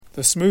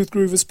The Smooth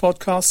Groovers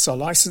podcasts are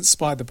licensed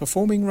by the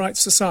Performing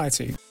Rights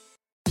Society.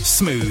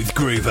 Smooth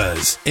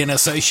Groovers, in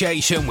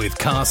association with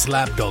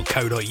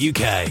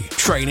castlab.co.uk,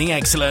 training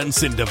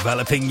excellence in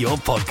developing your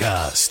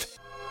podcast.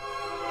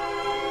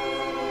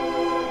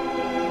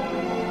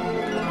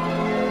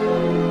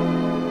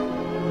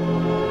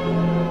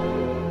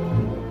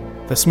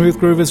 The Smooth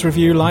Groovers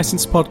Review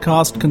licensed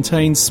podcast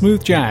contains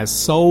smooth jazz,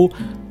 soul,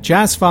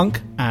 jazz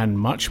funk, and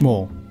much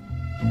more.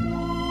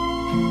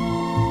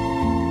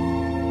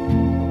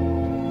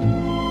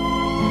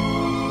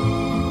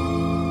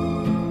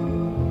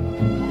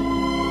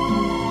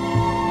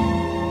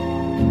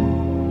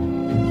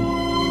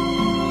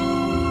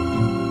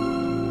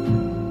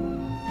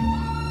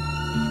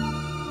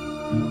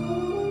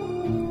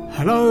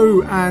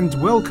 Hello and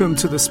welcome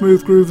to the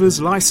Smooth Groovers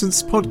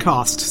licensed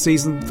podcast,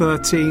 season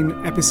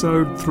 13,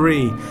 episode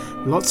 3.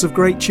 Lots of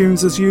great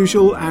tunes as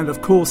usual, and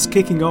of course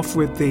kicking off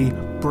with the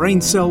Brain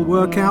Cell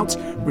Workout,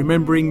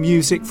 remembering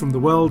music from the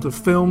world of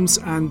films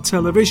and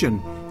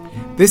television.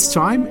 This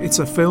time it's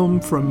a film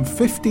from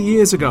 50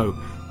 years ago,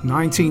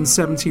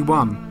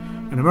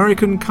 1971, an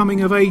American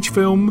coming-of-age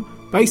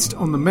film based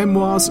on the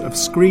memoirs of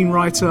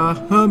screenwriter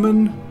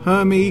Herman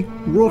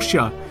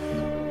Rorschach.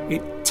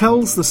 It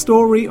tells the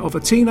story of a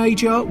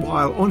teenager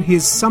while on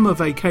his summer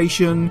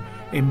vacation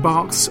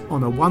embarks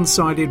on a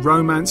one-sided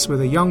romance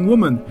with a young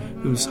woman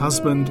whose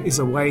husband is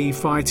away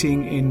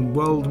fighting in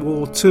World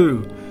War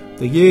II.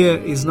 The year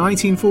is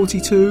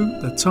 1942,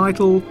 the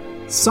title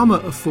Summer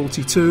of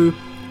 42,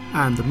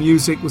 and the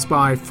music was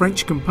by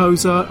French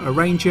composer,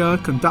 arranger,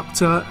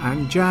 conductor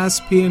and jazz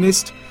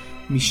pianist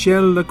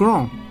Michel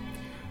Legrand,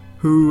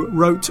 who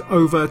wrote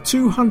over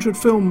 200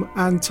 film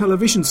and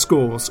television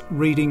scores,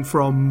 reading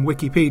from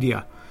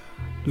Wikipedia.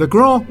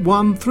 Legrand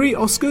won 3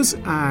 Oscars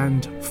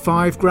and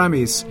 5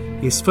 Grammys.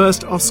 His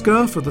first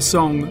Oscar for the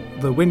song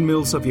The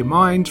Windmills of Your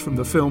Mind from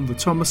the film The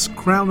Thomas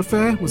Crown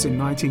Affair was in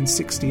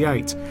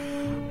 1968.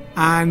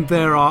 And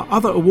there are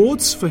other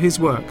awards for his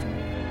work.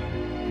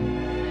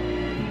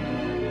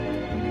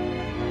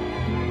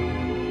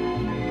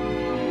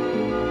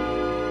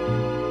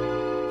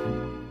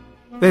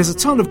 There's a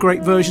ton of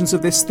great versions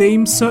of this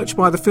theme. Search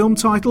by the film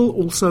title,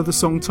 also the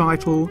song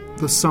title,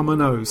 The Summer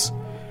Knows.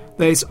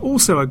 There's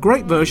also a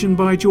great version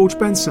by George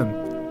Benson,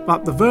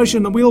 but the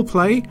version that we'll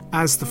play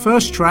as the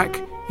first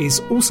track is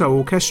also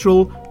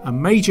orchestral, a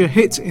major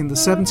hit in the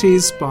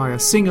 70s by a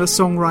singer,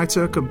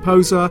 songwriter,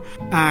 composer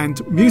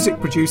and music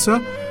producer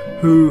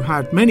who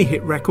had many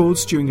hit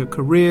records during a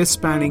career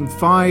spanning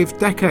 5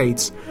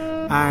 decades,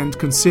 and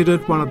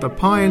considered one of the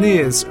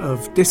pioneers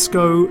of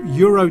disco,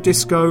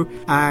 Eurodisco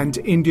and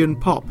Indian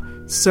pop,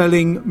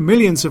 selling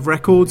millions of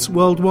records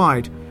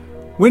worldwide,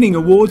 winning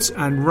awards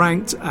and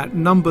ranked at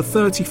number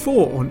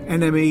 34 on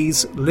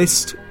NME's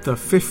list, the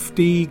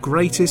 50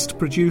 greatest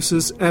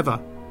producers ever.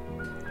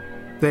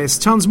 There's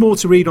tons more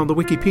to read on the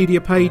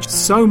Wikipedia page,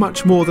 so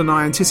much more than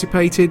I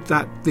anticipated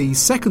that the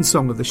second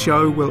song of the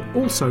show will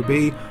also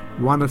be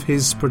one of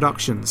his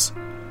productions.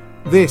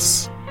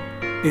 This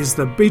is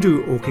the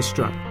Bidoo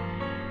Orchestra.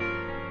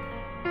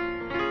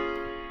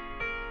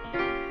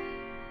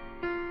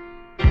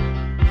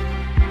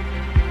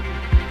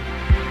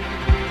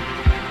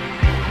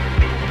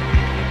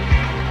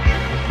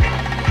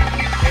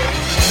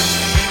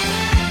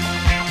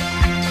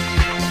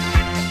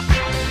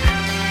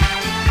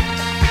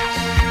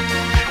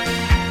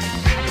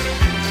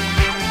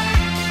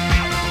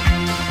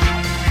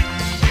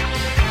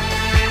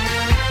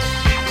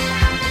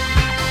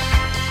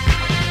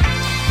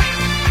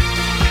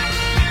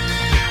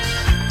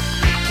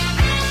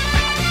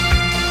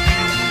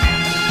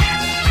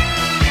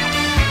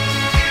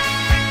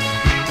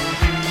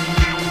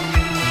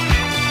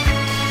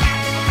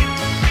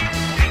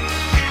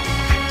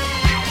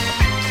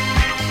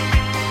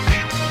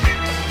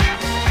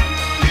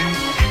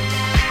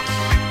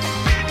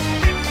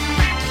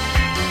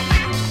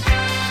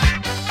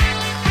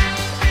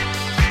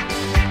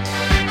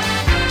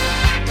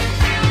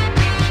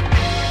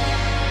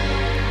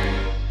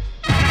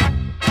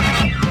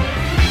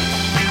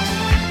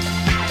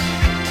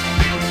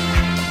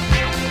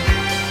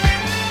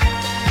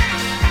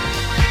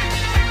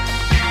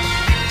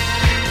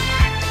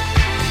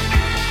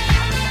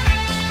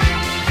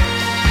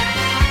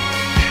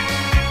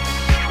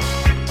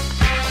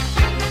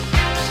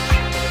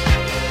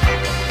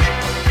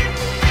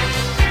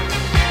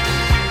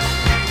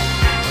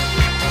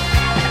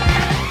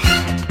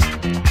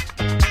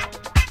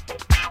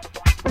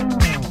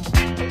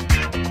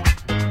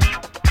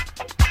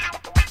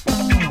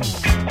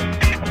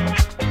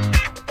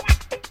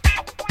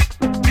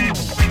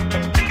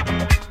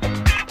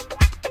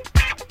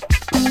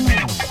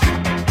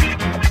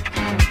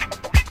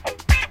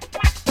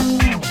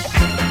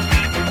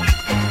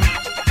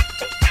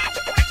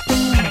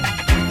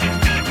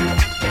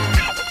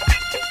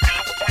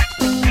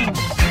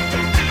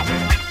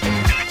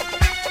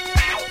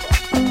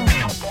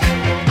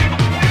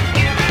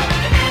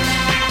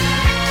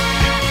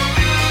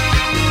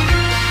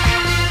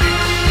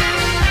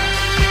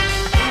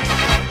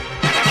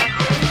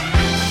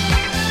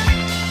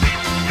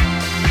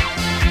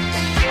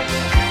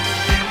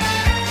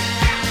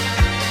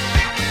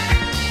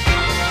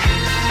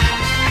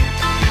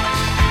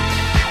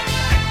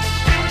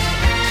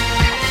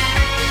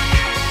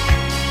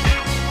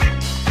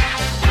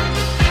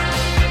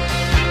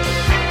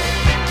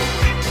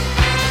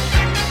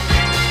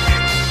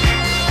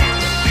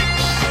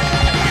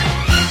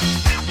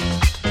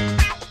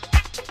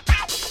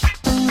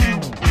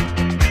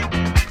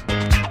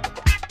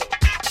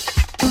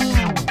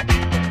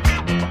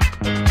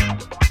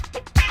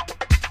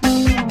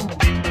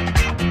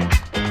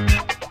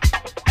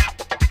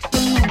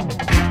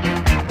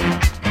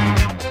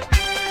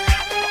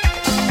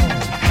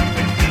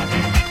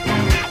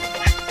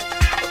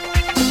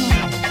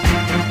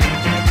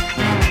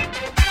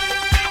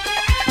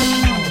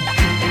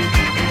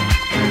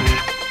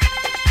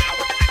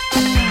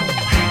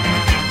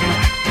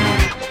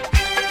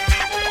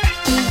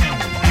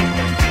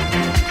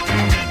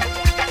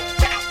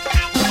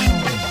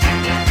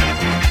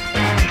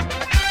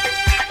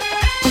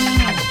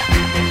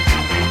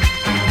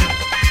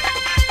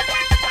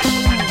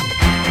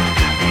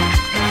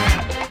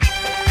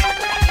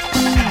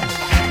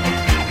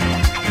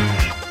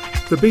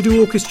 The Bidoo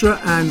Orchestra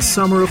and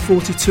Summer of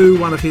 42,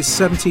 one of his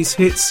 70s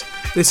hits.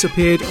 This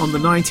appeared on the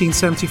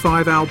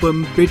 1975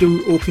 album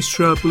Bidoo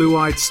Orchestra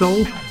Blue-Eyed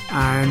Soul,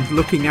 and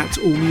looking at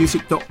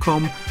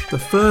allmusic.com, the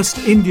first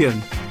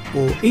Indian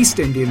or East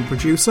Indian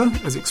producer,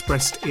 as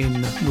expressed in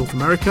North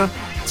America,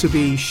 to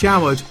be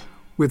showered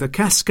with a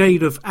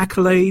cascade of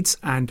accolades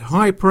and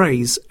high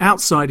praise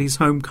outside his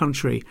home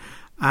country,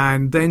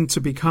 and then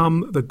to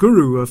become the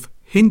guru of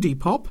Hindi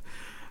pop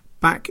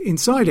back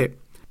inside it.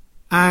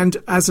 And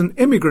as an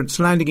immigrant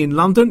landing in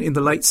London in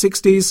the late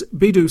 60s,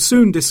 Bidoo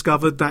soon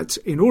discovered that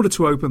in order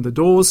to open the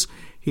doors,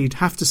 he'd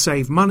have to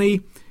save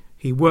money.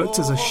 He worked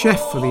as a chef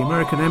for the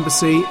American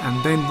Embassy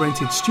and then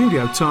rented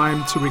studio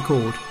time to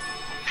record.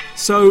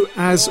 So,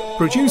 as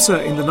producer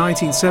in the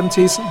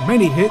 1970s,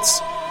 many hits,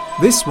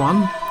 this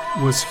one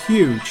was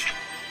huge.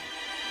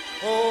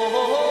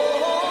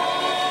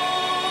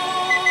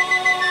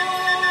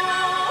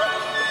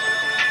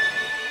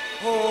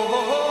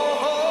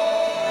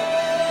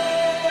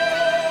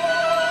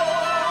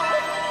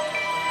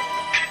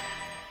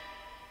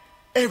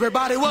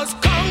 Everybody was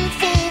kung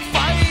fu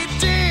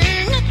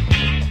fighting.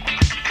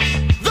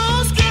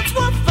 Those kids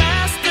were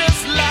fast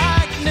as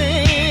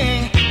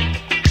lightning.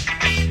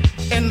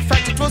 In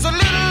fact, it was a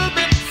little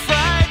bit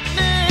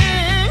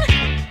frightening,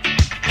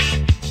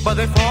 but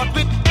they fought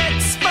with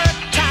expert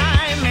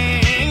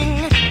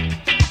timing.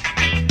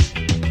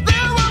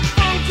 There were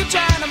funky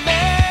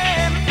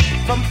Chinamen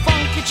from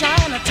funky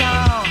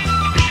Chinatown.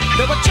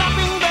 They were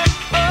chopping them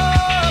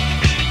up,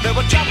 they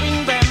were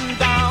chopping them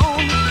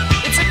down.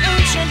 It's an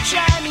ancient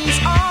Chinese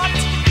art,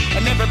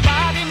 and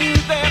everybody knew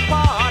their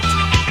part.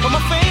 From a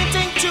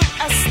fainting to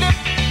a slip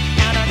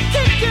and a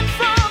kicking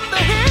from the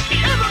hip,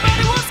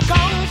 everybody was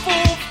kung fu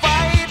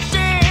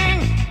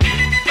fighting.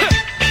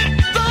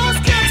 Those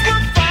kids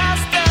were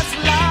fast as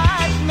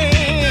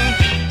lightning.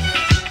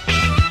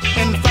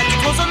 In fact,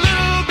 it was a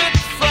little bit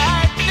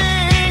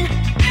frightening,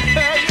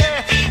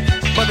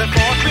 but they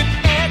fought with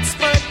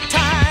expert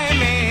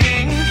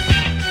timing.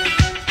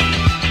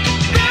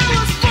 There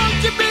was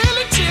funky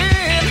Billy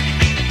Chin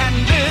and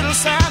little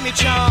Sammy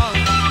Chung.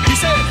 He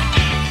said,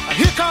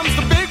 "Here comes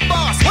the big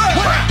boss.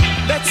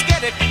 Let's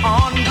get it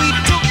on." We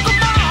took a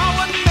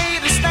bow and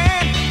made a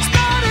stand.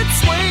 Started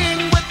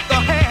swaying with the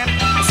hand.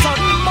 A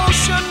sudden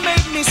motion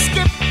made me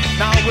skip.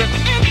 Now we're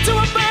into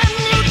a brand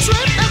new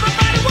trip.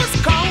 Everybody was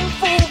kung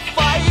fu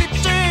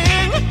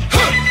fighting.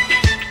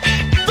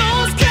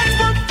 Those kids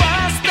were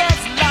fast as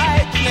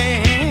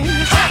lightning.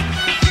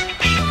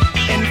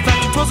 In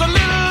fact, it was a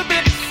little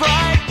bit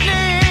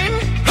frightening,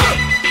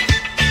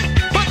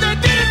 but they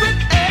did it with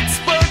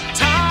expert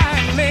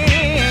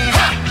timing.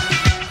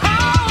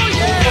 Oh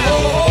yeah.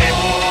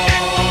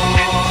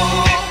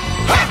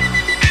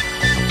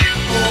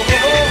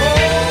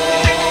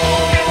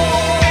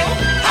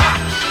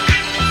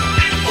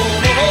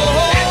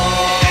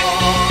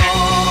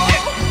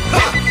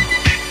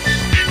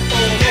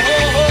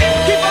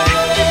 Keep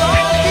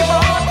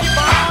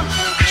on.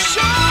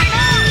 Sure,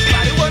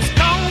 everybody was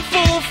kung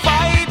fu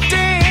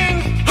fighting.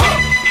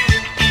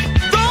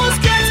 Those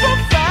kids were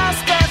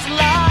fast as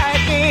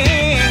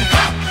lightning.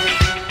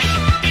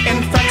 In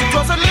fact, it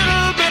was a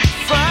little bit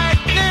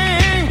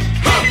frightening.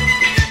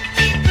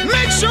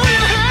 Make sure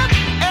you have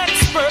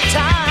expert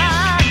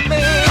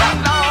timing.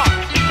 Kung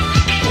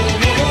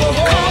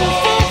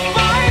fu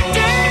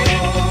fighting.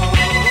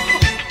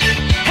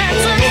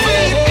 Hands and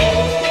feet,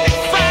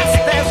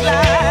 fast as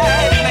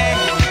lightning.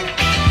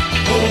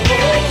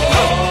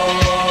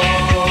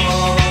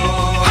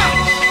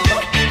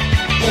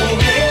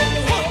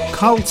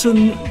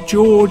 Carlton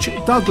George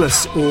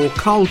Douglas, or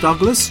Carl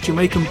Douglas,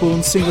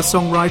 Jamaican-born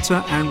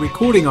singer-songwriter and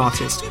recording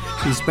artist,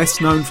 who's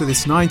best known for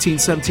this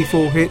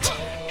 1974 hit,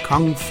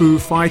 Kung Fu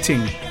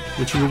Fighting,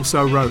 which he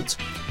also wrote.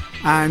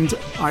 And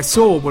I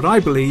saw what I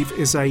believe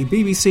is a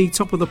BBC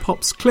Top of the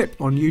Pops clip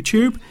on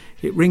YouTube.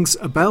 It rings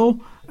a bell,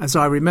 as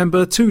I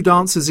remember two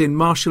dancers in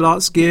martial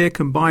arts gear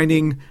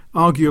combining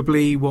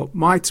arguably what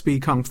might be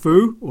Kung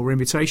Fu, or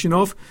imitation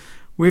of,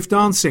 with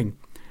dancing.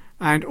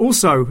 And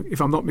also, if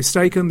I'm not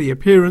mistaken, the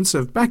appearance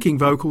of backing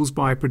vocals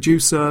by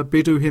producer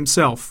Bidoo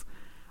himself.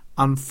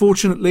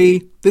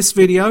 Unfortunately, this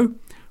video,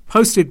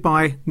 posted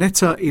by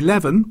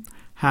Netta11,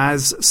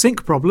 has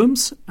sync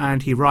problems,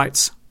 and he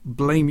writes,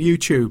 "Blame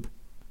YouTube."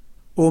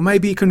 Or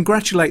maybe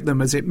congratulate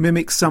them, as it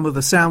mimics some of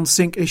the sound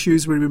sync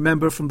issues we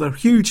remember from the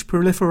huge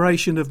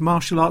proliferation of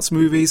martial arts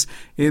movies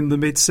in the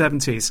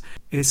mid-70s,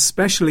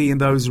 especially in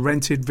those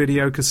rented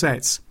video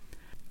cassettes.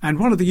 And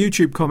one of the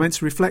YouTube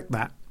comments reflect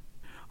that.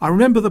 I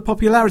remember the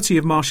popularity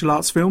of martial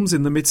arts films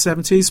in the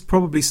mid-70s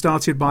probably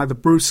started by the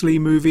Bruce Lee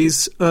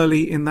movies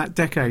early in that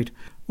decade,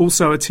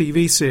 also a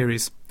TV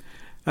series.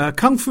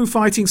 Kung Fu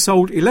Fighting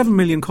sold 11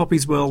 million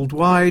copies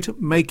worldwide,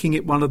 making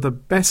it one of the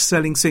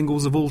best-selling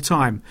singles of all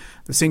time.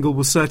 The single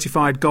was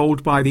certified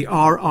gold by the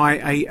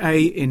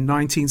RIAA in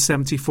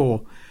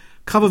 1974.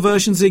 Cover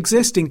versions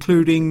exist,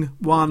 including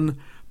one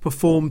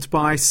performed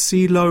by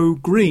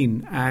CeeLo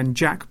Green and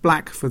Jack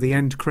Black for the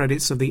end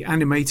credits of the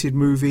animated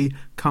movie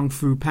Kung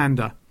Fu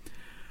Panda.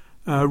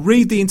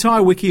 Read the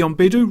entire wiki on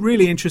Bidoo,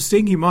 really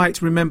interesting. You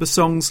might remember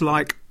songs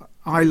like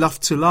I Love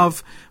to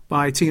Love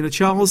by Tina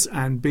Charles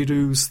and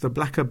Bidoo's The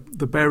Blacker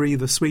the Berry,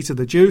 The Sweeter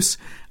the Juice,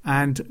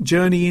 and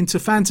Journey into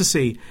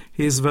Fantasy,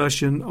 his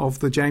version of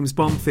the James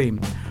Bond theme.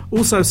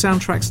 Also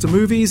soundtracks to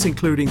movies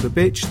including The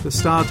Bitch, The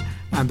Stud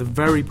and the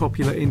very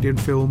popular Indian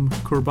film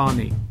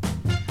Kurbani.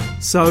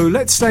 So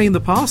let's stay in the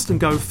past and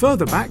go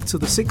further back to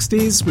the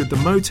 60s with the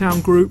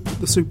Motown group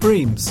The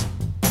Supremes.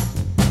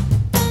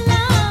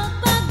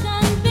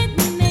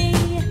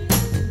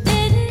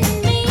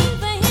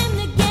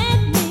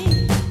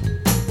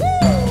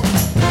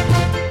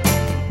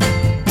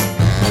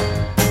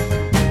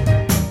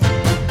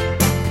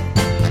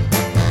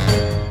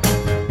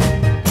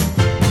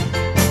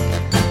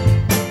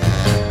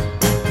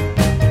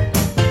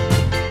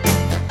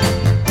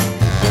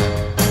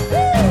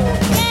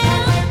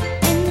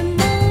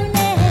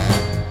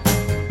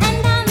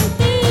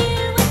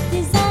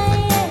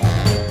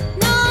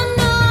 No,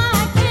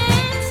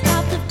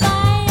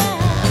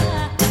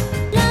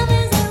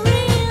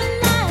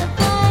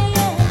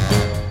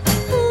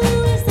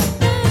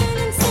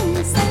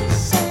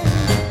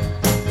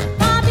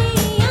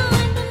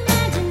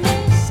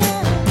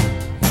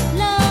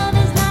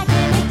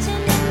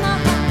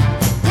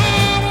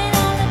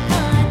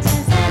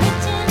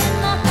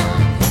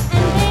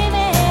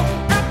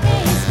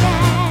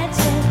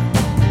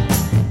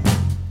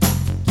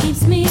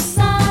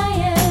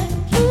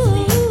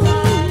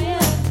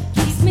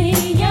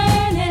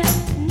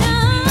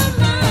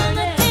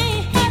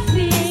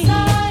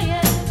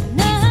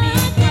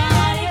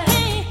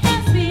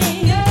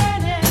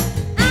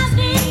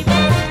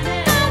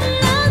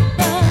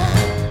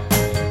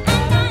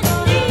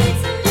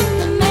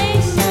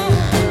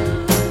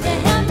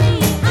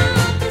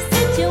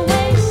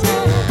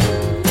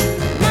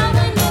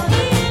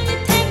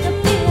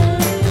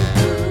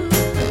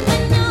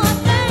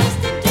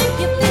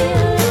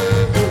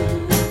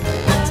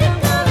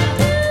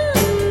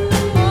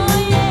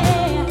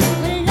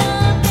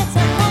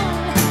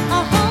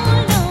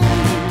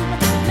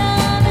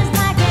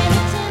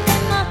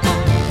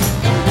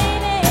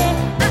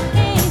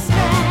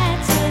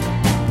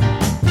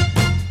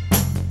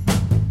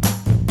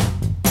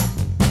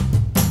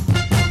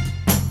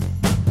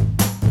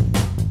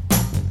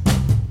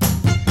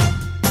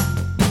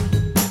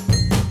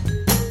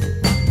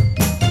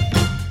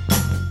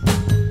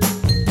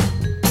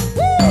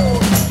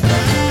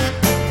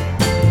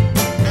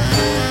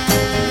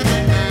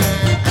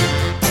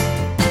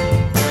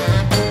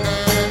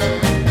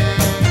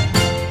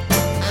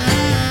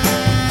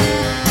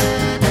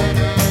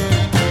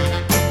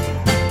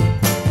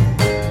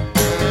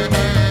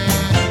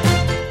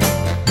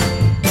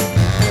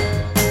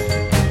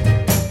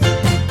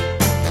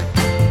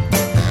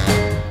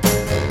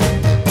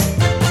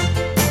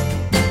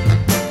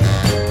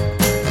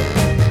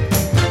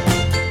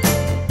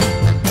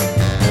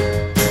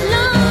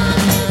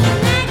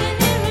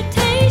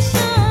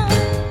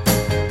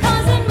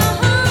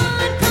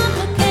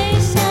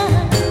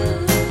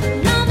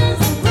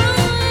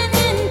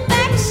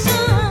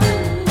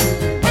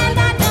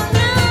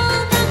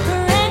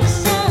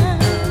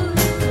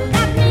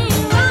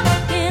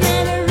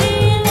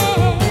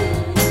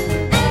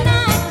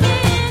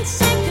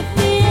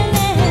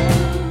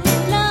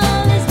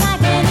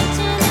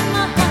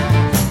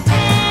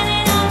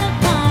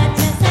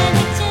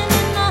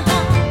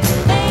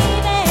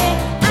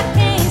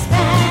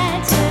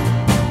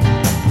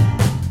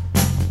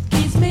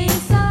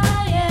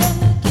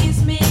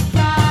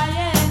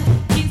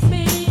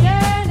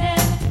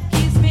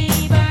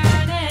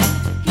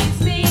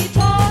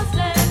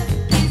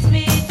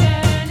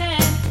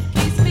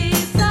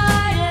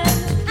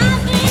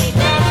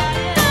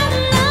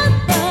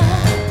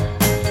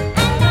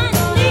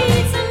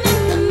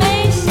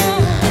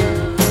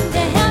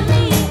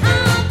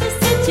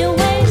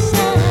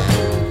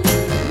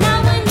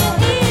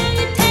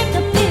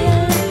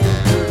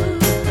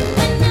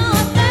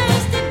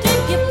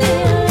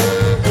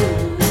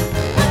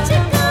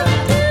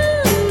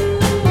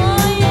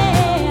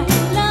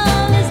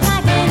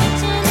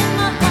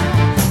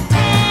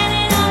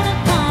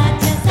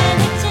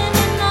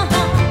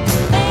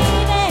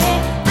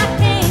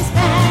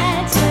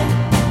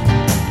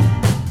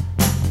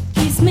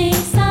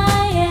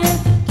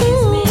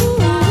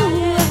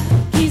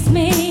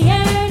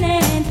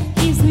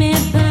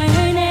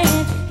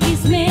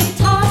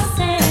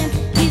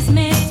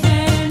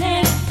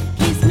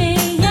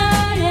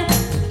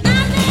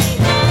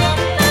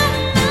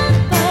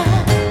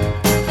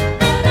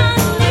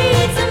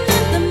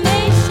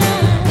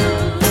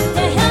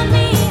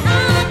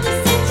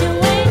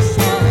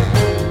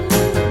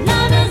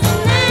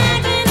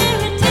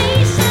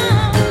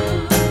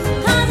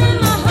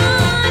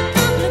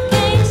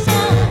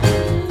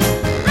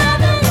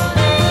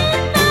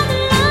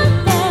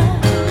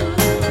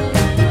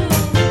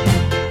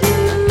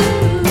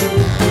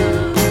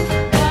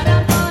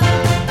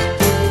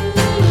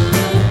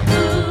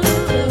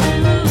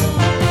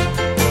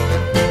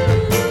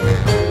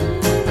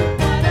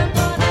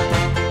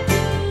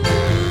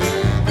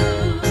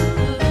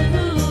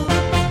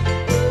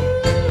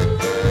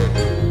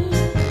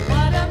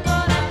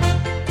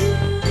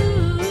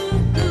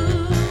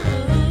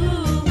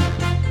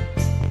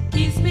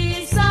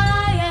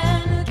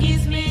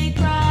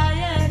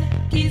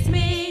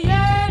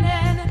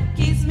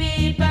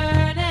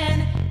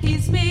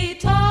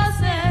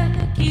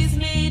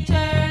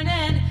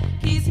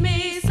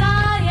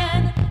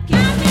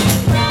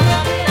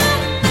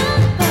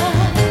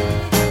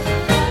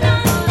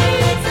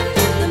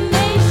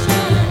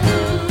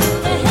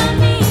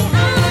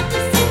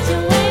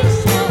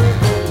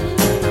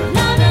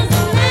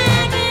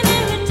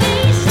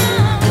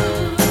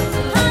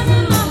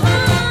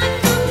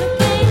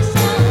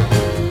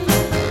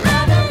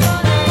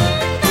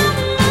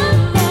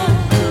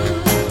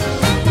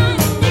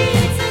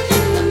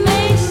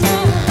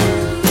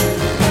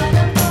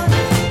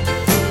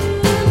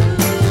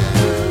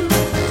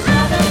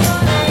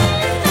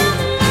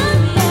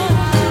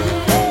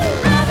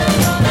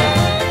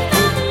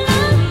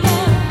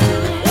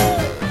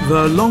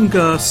 The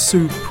longer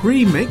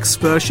Supremix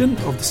version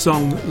of the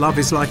song Love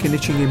Is Like an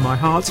Itching in My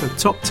Heart, a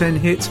top 10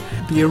 hit.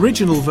 The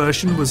original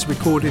version was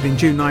recorded in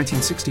June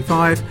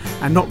 1965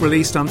 and not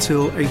released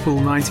until April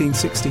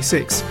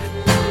 1966.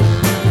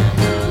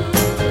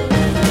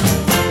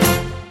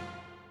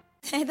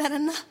 Ain't that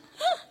enough?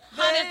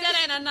 But if that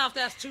ain't enough,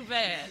 that's too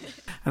bad.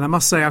 And I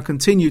must say I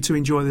continue to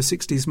enjoy the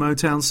 60s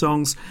Motown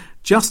songs,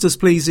 just as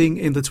pleasing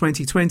in the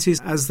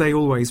 2020s as they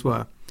always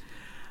were.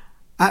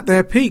 At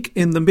their peak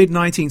in the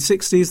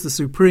mid-1960s, the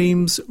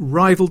Supremes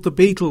rivaled the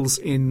Beatles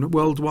in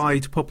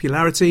worldwide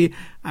popularity,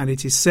 and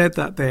it is said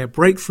that their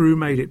breakthrough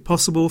made it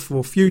possible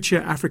for future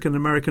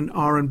African-American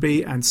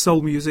R&B and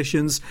soul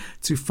musicians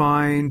to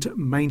find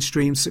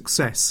mainstream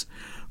success.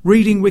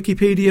 Reading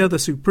Wikipedia, the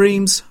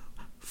Supremes,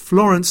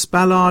 Florence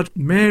Ballard,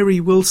 Mary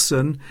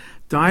Wilson,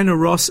 Diana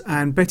Ross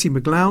and Betty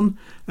McGlown.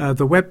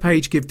 The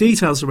webpage give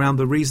details around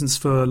the reasons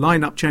for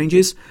lineup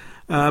changes,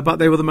 but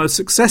they were the most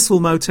successful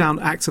Motown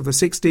acts of the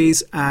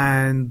 60s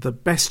and the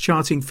best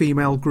charting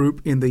female group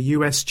in the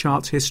US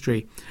chart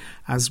history,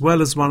 as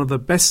well as one of the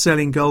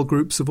best-selling girl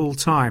groups of all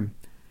time.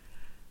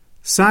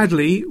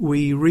 Sadly,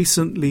 we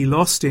recently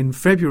lost in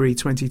February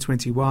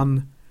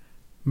 2021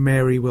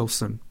 Mary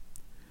Wilson,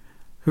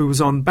 who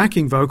was on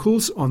backing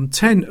vocals on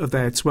 10 of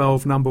their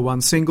 12 number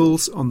one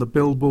singles on the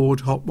Billboard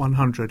Hot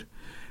 100.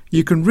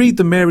 You can read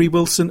the Mary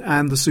Wilson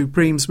and the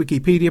Supremes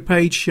Wikipedia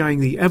page showing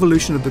the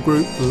evolution of the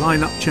group, the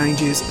lineup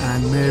changes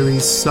and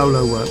Mary's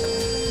solo work.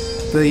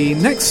 The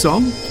next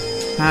song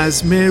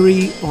has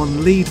Mary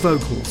on lead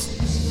vocals.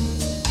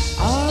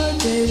 Our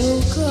day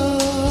will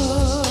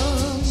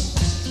come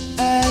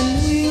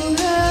and we'll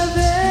have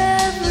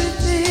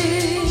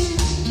everything.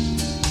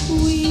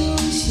 We'll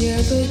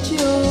share the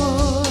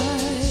joy.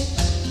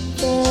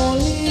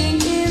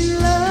 Falling in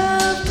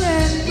love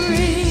can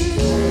bring.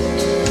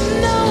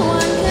 No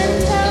one can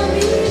tell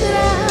me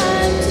that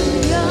I'm too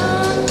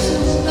young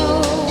to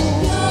know.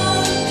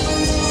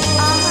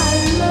 I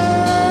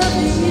love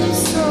you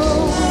so,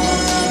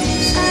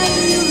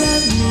 and you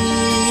love me.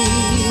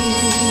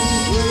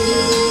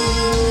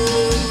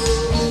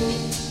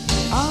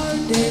 Our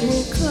day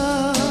will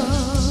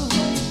come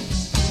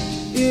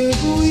if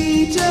we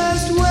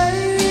just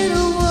wait a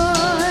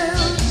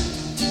while.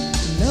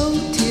 No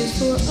tears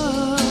for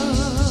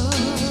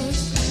us.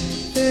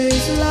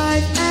 Face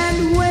life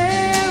and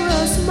wear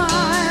a smile.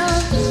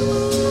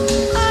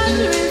 Our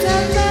dreams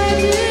are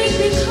magic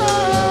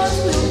because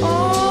we'll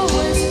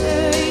always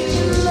stay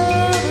in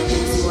love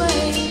this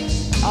way.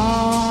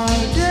 Our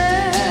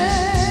day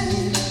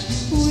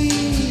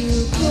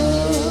will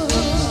come.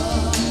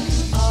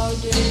 Our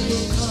day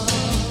will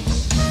come.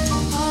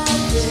 Our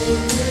day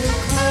will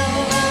come.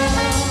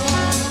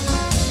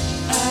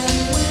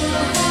 And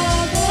we'll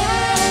have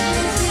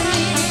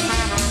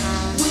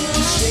everything.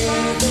 We'll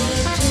share the joy.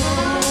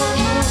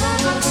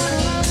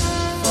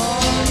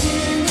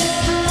 Falling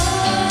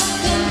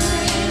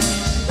in love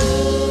can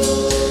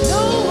bring.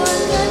 No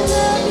one can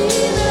tell me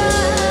that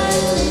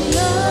I'm too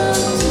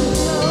young to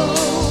know.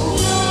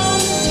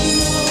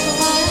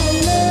 I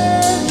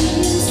love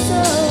you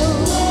so,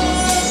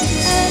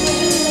 and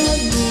you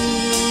love me.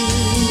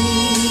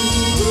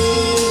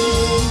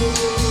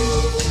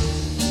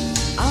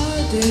 Our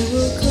day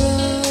will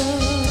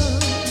come,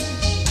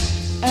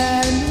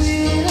 and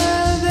we'll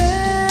have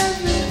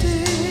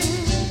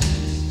everything.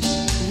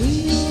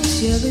 We'll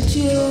share the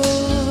joy.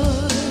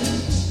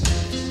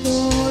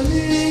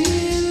 Falling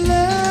in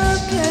love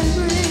can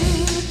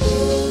bring.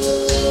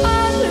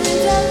 Our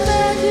dreams are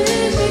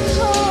magic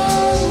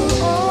because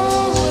we'll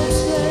always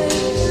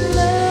stay in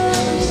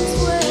love this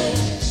way.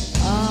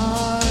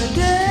 Our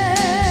day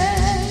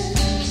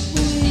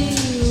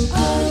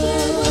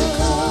will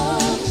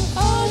come.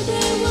 Our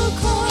day will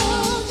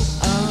come.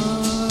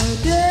 Our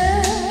day will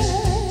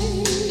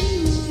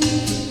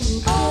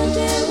come. Our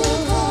day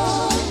will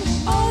come.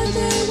 Our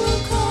day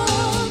will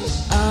come.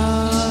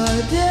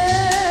 Our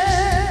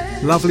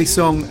day. Lovely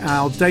song,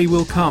 Our Day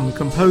Will Come,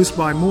 composed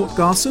by Mort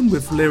Garson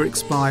with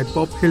lyrics by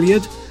Bob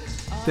Hilliard.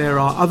 There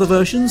are other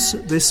versions.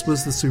 This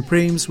was the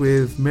Supremes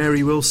with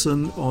Mary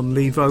Wilson on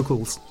lead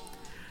vocals.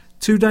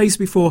 2 days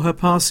before her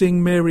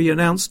passing, Mary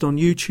announced on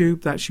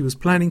YouTube that she was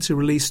planning to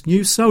release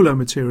new solo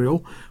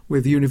material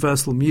with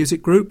Universal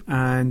Music Group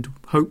and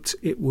hoped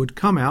it would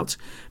come out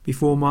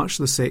before March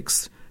the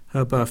 6th,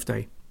 her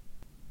birthday.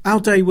 Our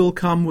Day Will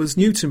Come was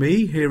new to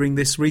me, hearing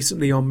this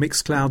recently on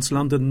Mixcloud's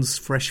London's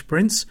Fresh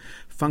Prince,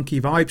 Funky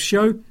Vibes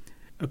show.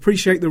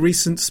 Appreciate the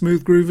recent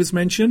Smooth Groovers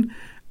mention,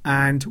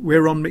 and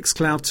we're on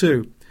Mixcloud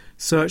too.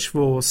 Search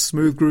for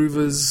Smooth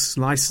Groovers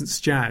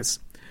Licensed Jazz.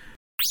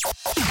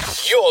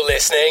 You're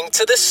listening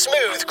to the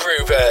Smooth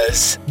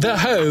Groovers, the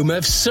home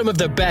of some of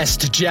the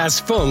best jazz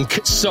funk,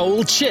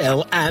 soul,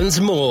 chill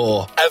and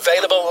more.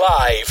 Available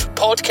live,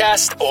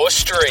 podcast or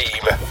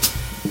stream.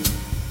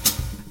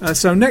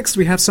 So next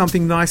we have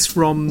something nice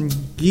from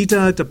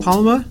Guida de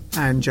Palma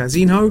and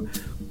Jazzinho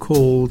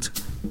called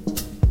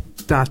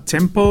Da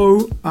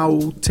Tempo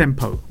ao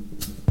Tempo,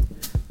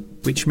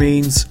 which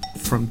means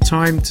from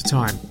time to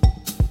time.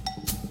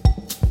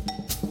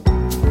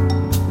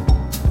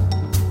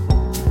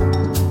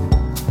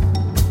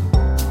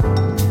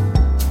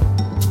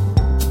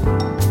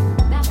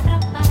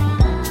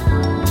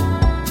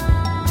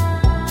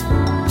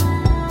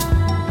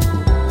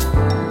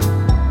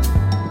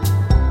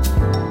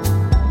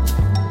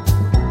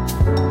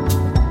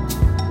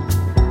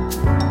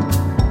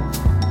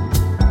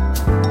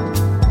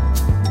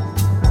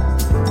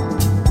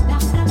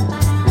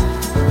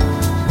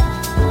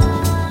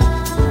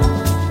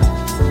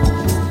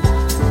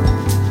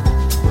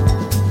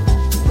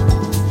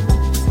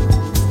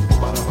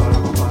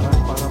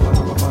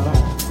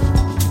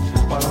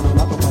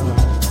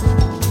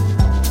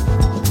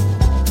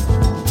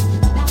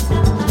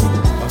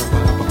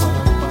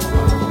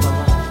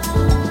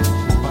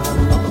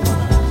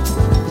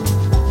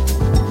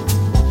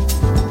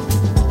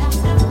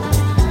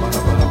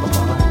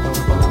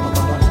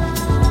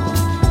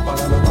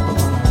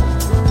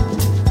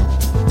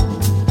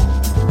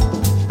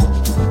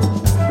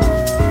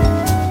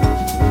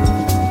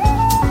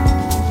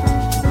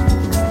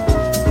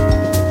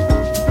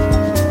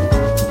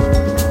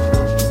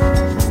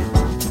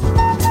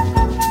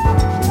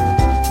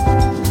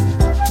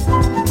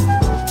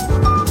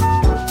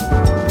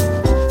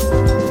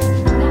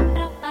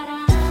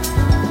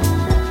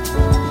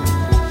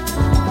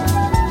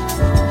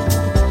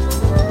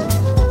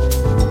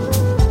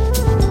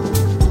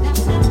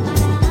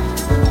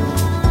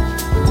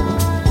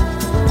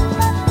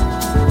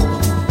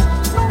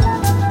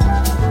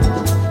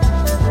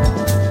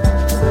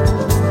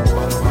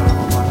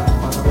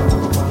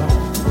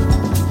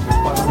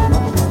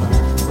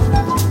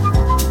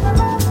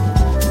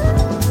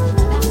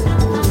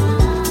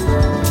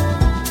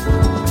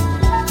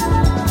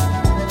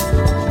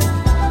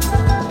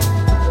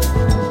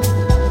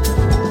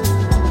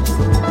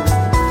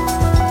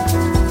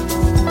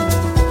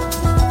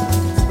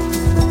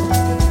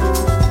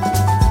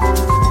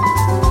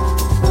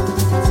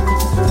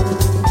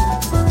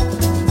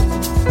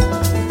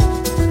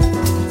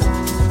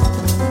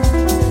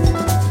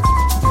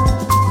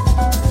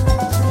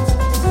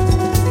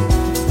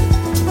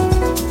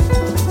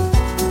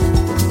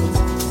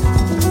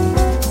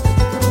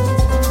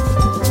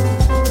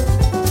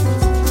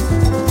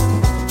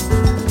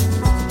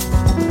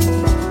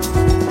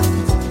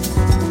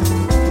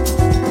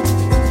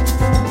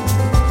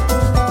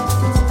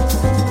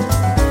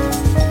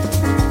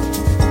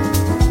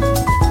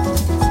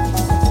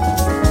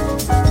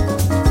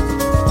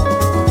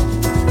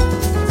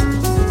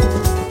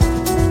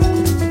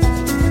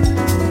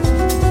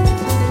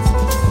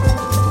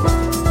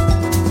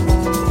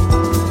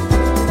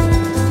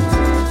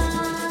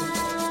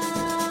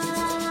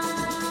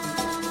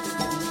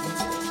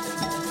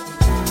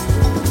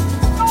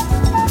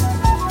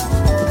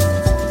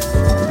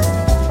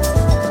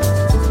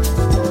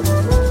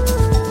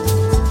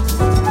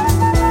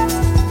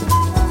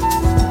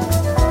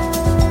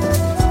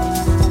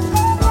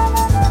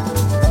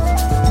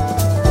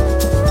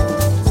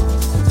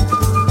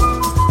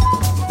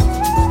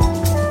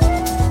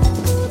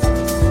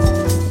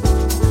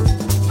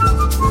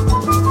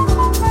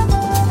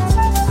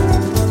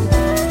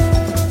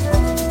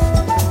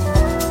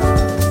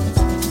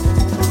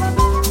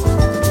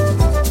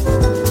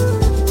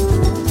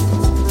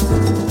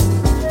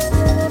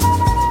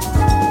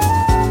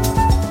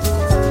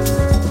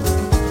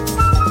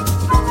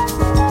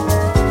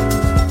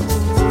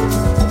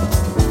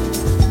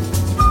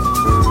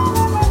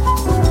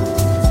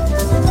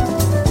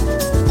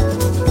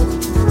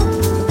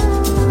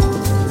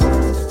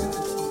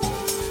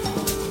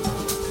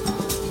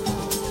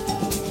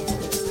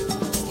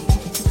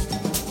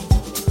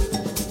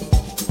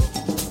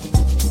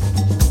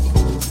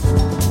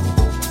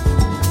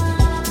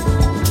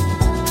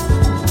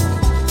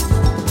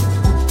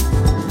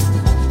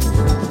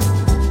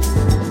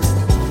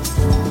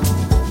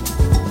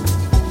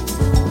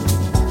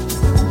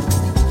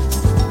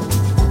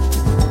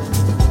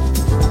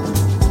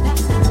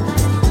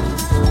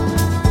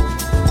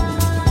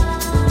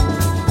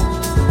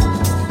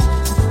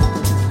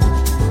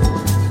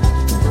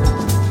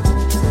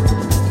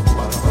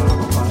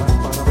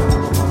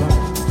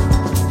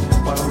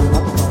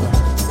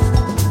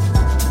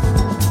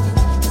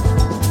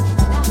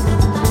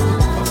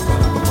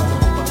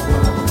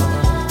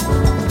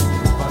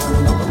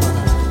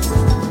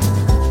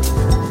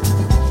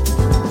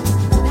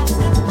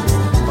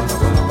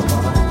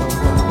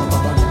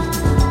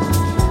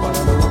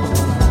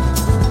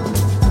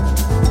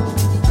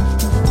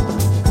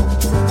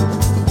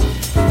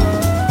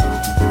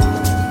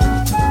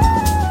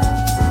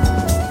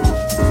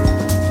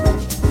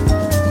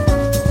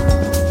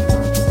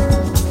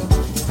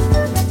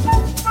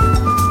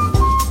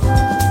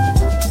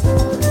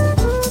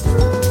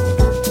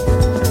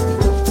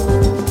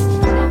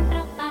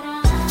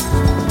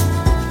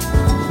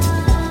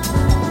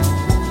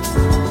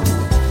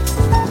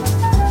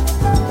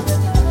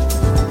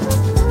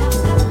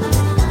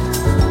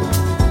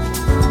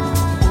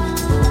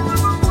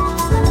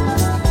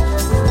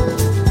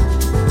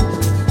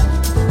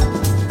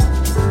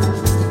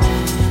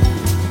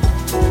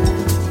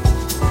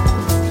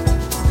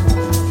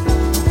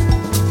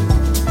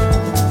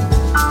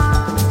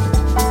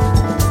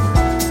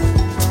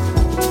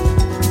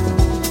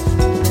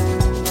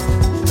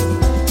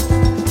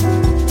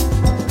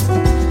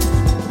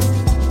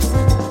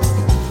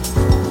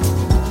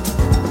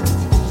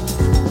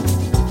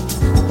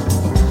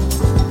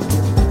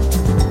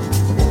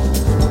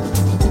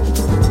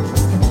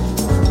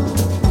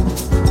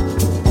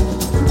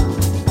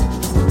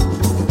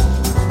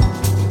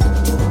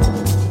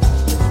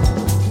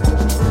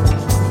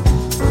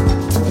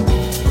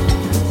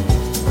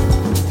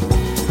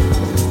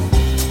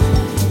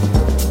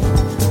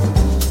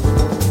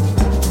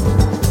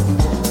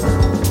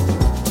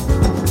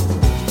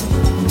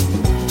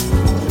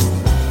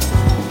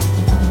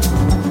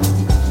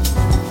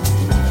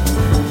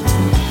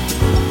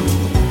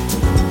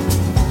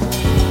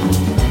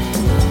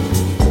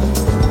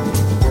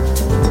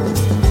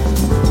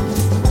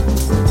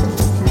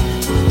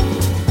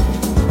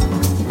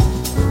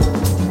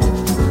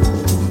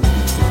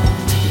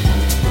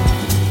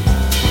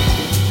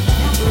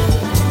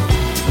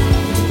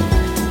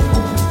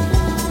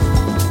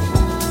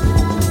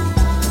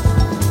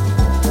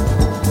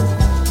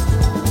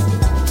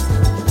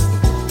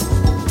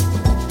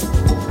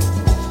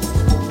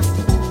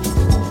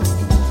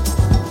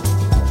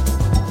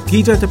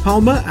 Guida de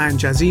Palma and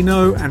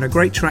Jazzino, and a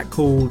great track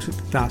called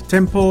Da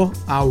Tempo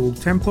ao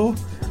Tempo.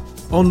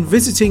 On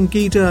visiting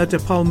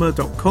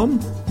guidadepalma.com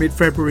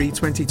mid-February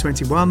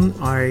 2021,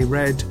 I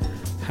read,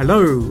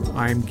 "Hello,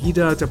 I'm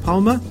Guida de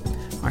Palma.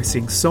 I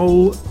sing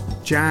soul,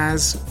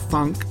 jazz,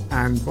 funk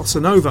and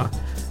bossa nova.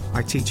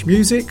 I teach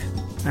music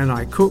and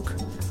I cook,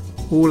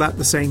 all at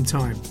the same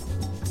time."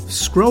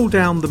 Scroll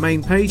down the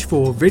main page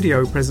for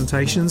video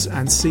presentations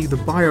and see the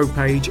bio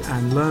page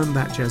and learn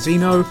that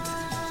Jazzino.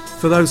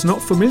 For those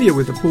not familiar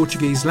with the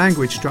Portuguese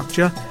language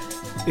structure,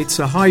 it's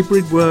a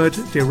hybrid word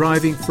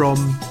deriving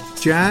from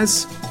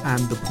jazz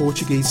and the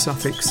Portuguese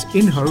suffix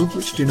inho,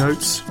 which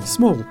denotes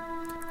small.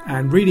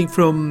 And reading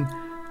from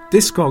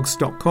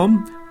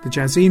discogs.com, the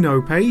Jazzino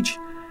page,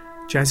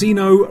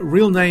 Jazzino,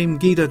 real name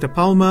Guida de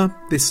Palma.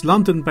 This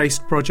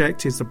London-based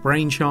project is the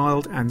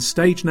brainchild and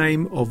stage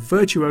name of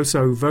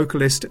virtuoso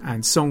vocalist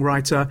and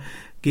songwriter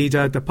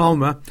Guida de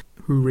Palma,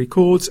 who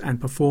records and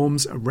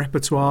performs a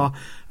repertoire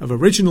of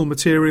original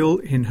material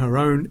in her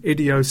own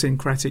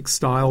idiosyncratic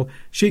style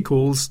she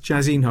calls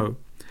Jazzino.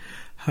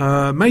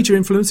 Her major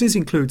influences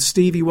include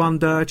Stevie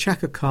Wonder,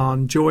 Chaka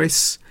Khan,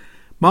 Joyce,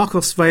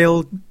 Marcos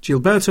Vail,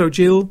 Gilberto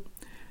Gil,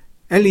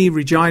 Ellie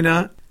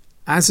Regina,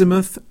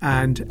 Azimuth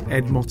and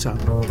Ed Motta.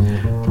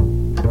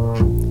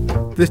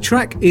 The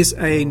track is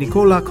a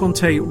Nicola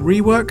Conte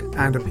rework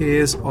and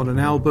appears on an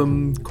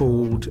album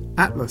called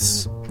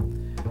Atlas.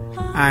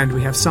 And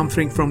we have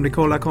something from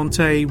Nicola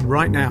Conte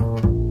right now.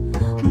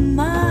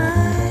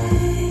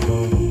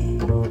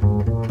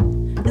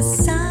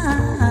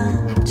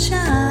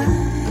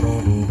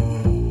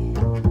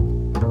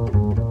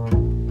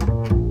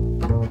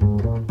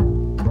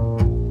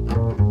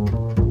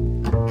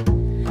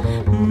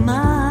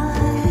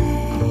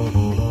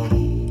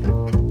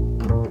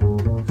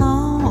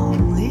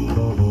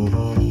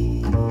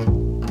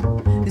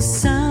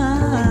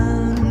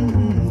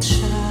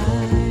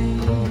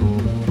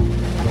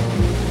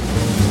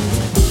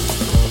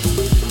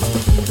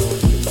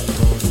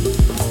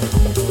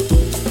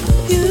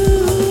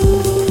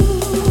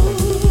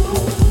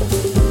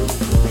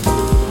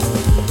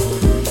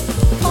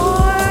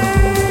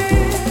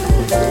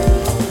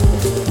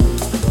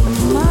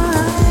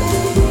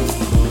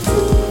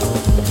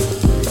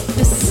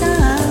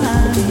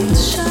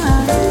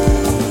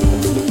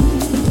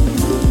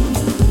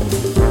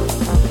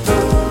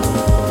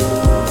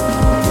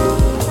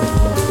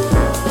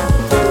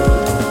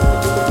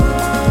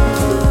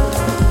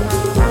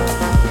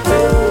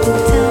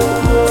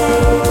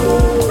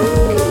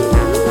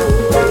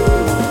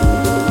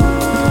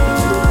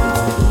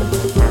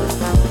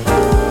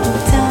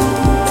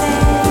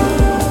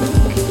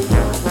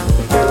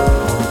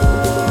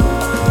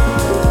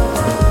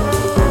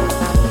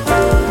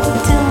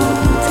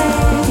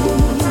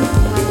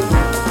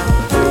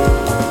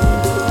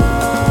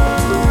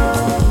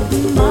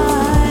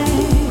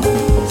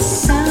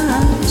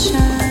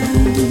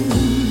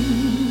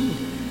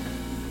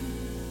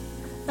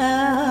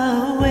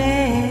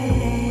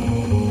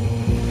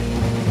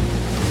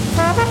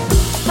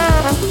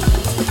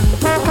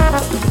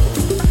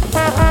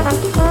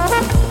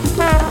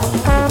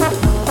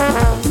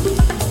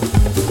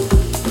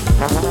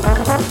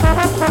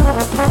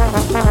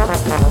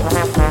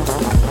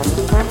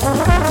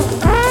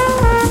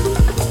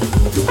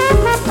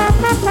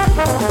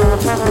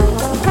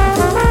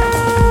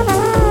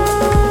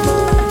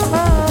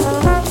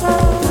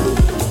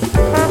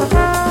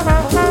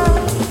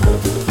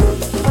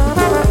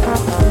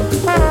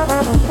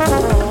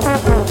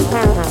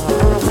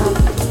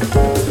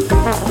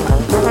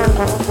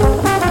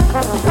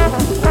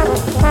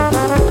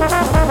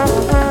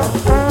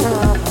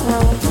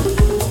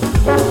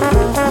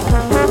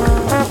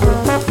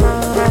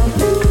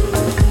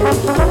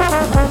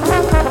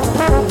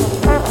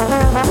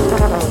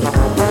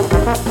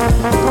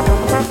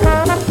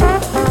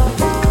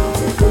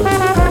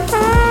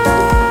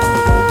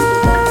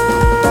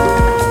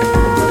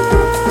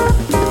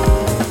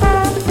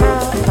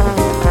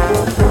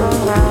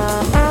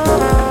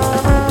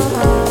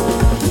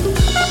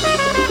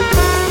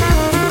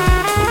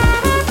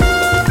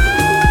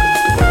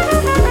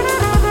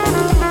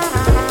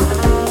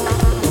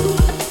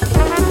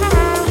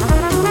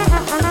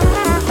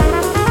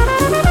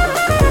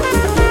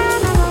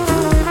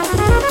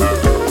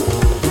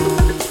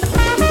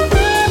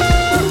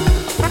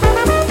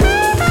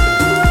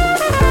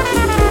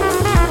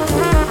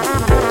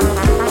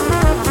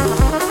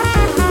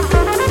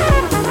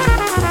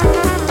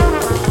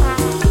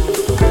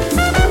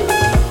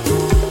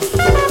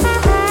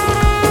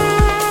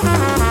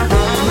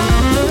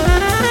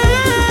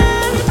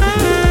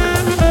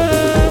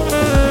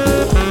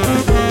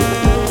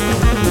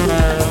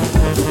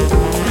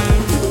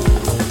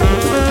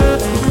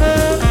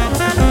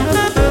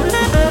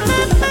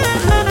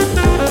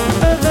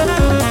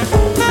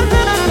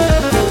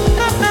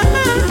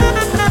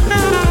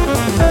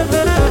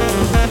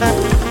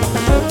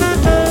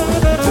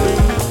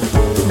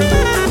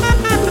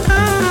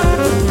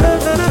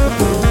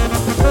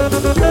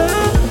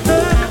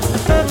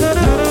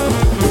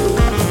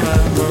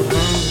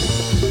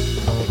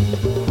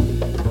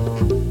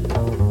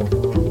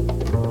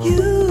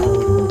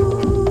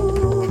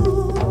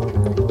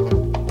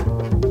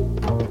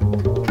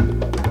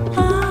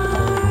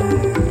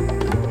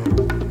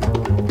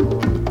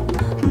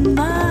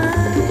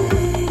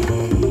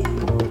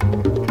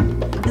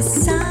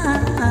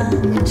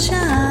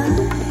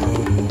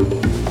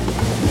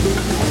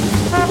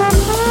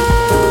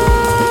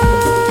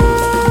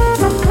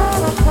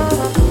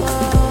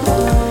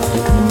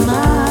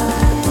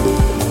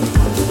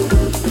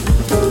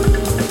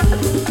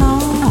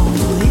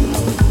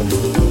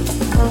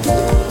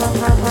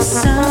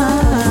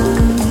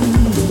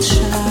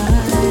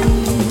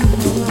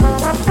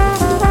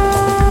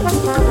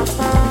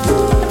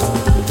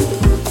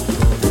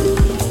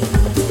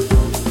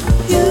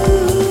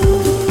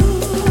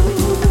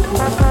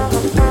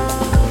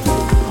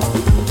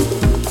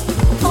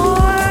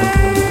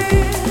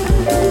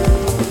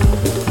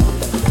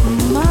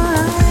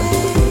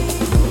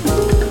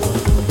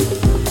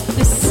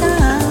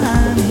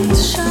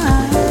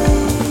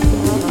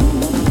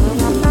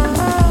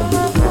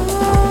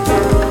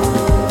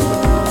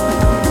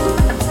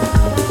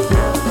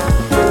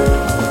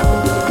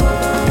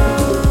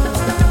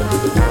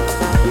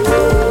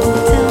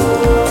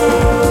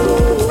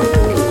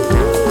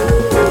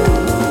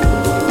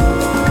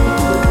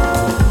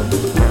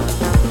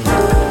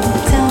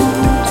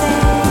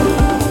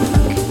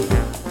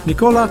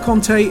 Nicola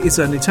Conte is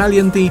an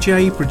Italian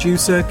DJ,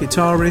 producer,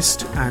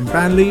 guitarist and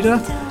bandleader,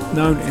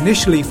 known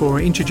initially for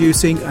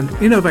introducing an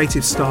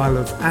innovative style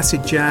of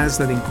acid jazz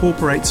that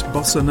incorporates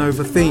bossa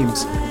nova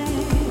themes.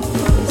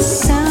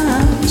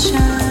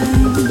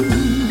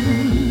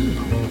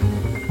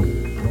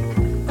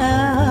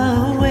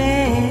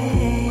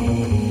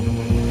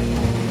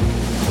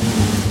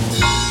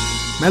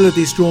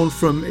 Melodies drawn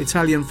from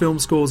Italian film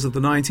scores of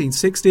the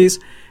 1960s,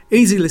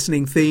 easy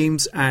listening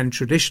themes and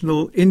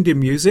traditional Indian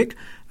music,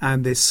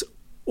 and this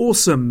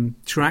awesome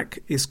track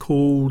is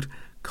called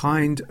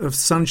Kind of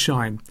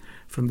Sunshine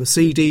from the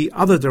CD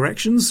Other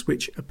Directions,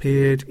 which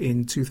appeared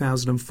in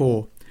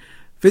 2004.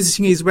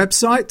 Visiting his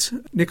website,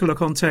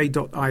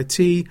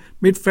 nicolaconte.it,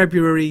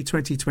 mid-February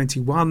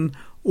 2021,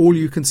 all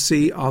you can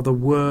see are the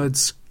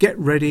words, "Get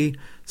ready,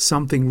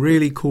 something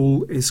really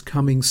cool is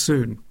coming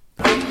soon."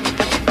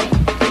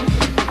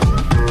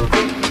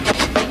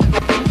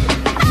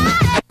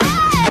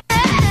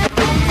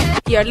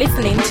 You're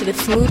listening to the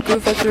Smooth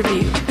Groovers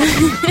Review.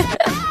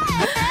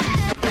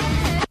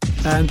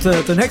 And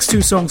the next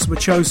two songs were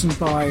chosen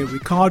by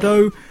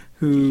Ricardo,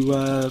 who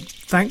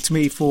thanked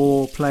me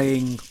for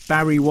playing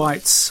Barry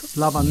White's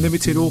Love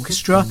Unlimited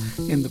Orchestra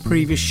in the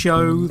previous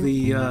show,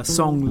 the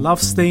song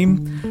Love's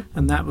Theme,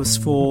 and that was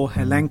for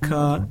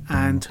Helenka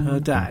and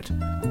her dad.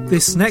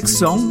 This next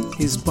song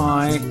is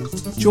by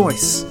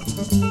Joyce.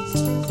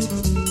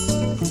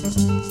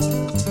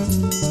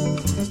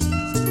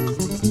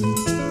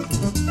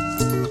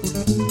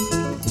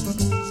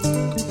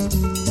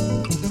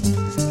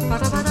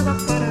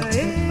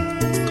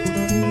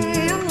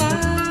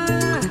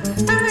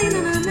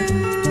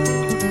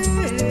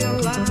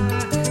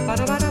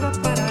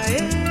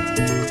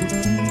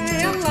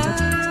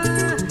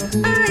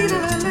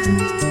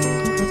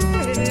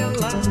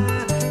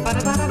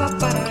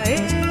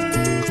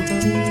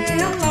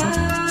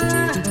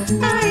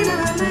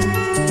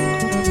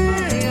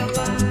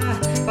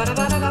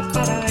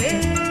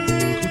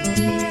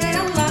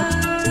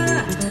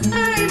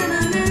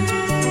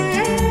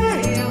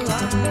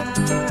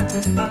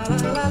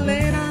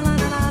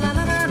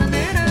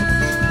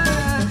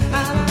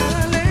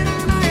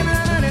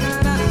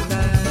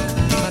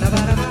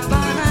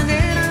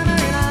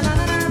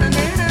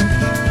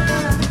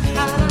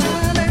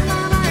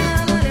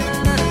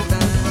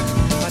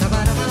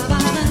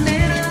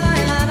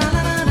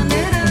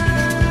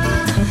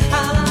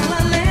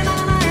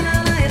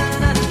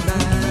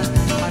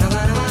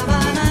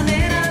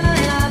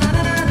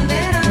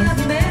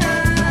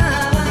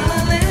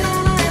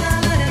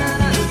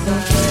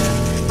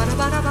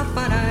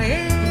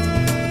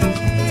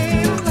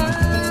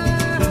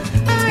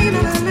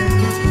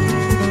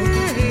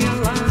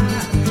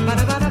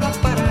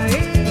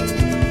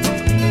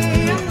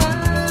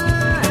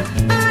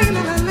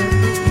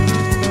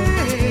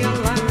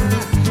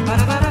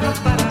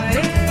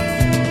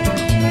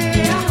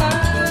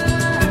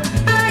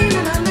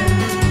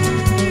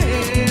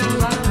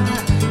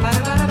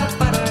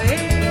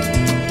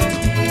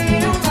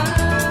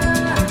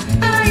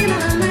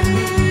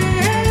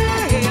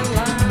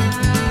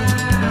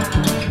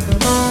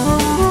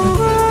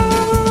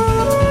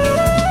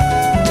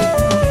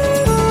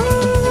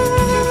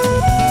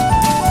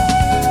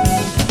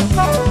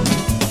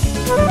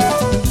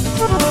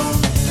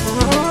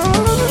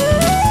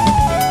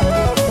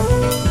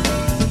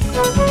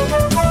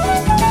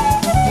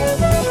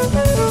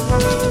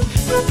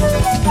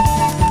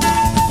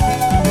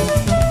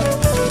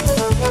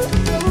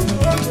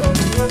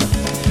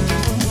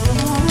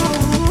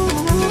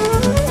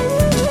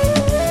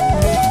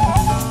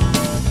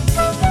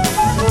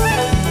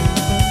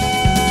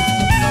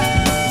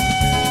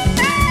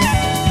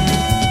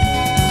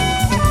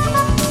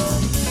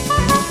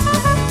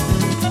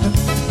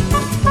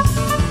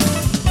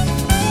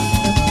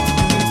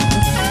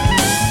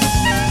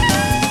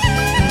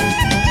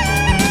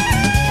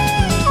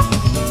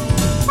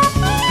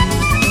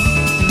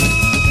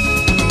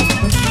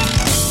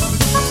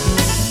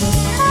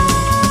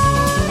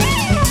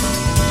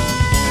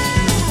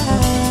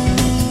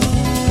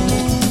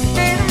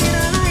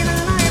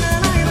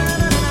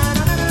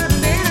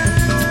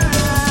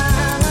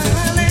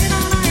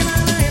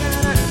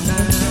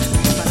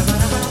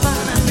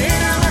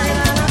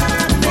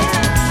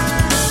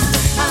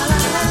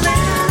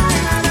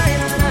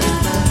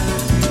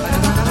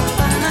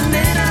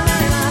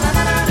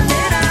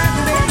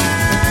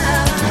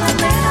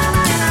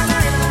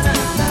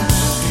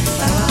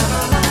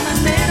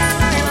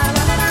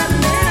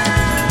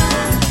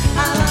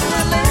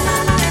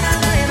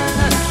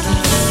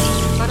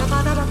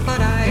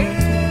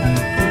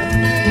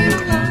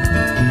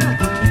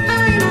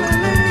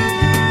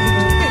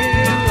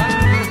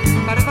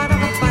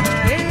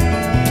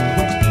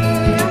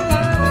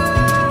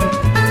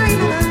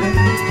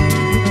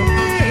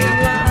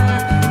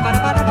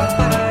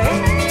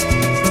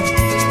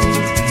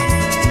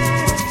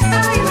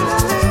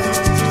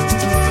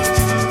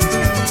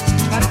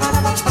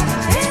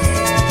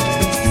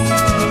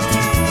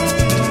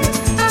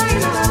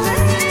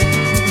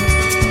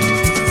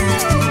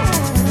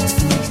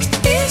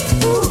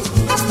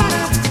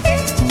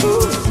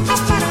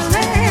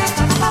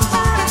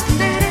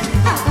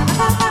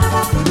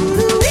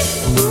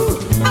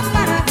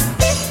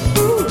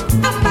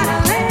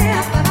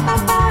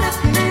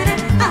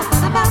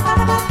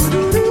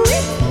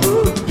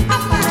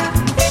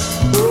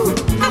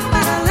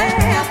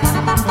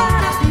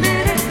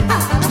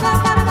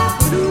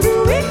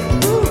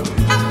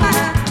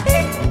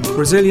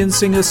 Brazilian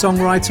singer,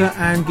 songwriter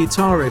and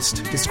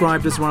guitarist,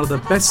 described as one of the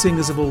best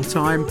singers of all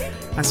time.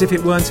 As if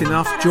it weren't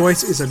enough,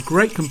 Joyce is a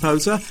great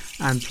composer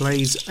and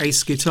plays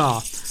ace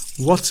guitar.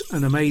 What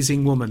an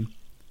amazing woman.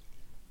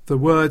 The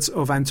words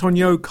of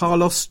Antonio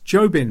Carlos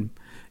Jobim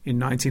in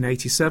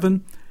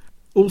 1987.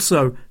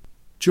 Also,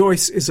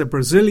 Joyce is a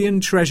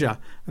Brazilian treasure,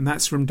 and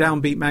that's from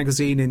Downbeat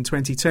magazine in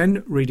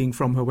 2010, reading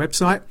from her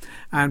website,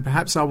 and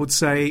perhaps I would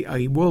say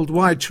a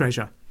worldwide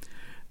treasure.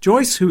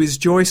 Joyce, who is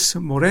Joyce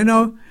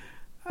Moreno,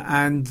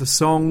 and the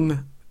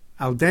song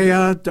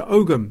Aldeia de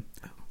Ogum,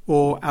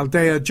 or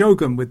Aldeia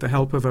Jogum with the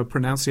help of a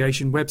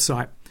pronunciation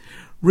website.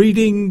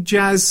 Reading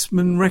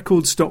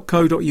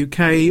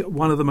jazzmanrecords.co.uk,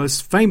 one of the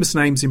most famous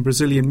names in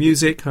Brazilian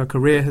music, her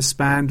career has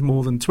spanned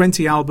more than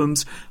 20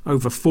 albums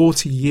over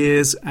 40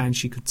 years, and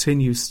she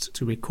continues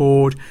to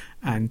record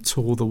and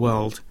tour the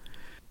world.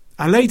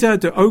 Aldeia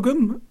de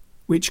Ogum,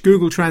 which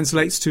Google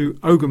translates to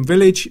Ogum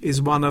Village,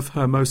 is one of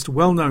her most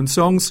well-known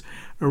songs.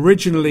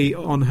 Originally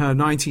on her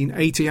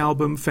 1980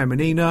 album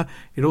Feminina,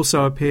 it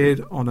also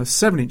appeared on a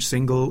 7-inch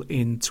single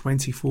in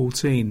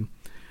 2014.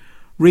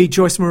 Read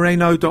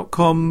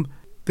joycemoreno.com,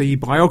 the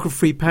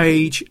biography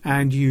page,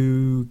 and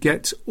you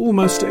get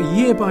almost a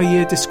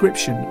year-by-year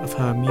description of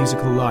her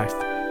musical life.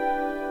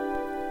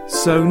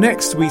 So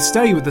next we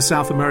stay with the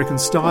South American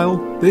style.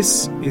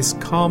 This is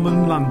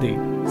Carmen Lundy.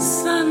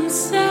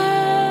 Sunset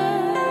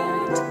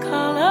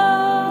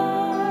colors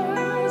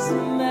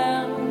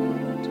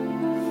melt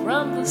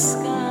from the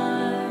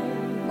sky,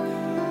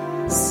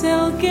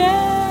 silken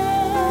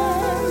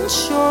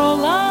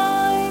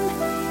shoreline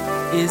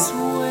is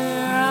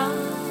where I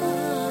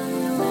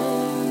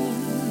lay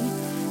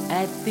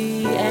at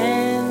the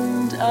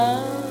end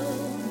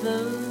of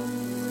the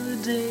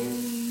day.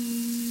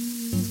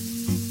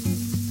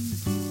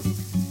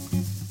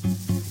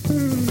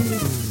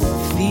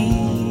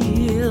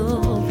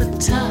 Feel the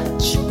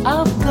touch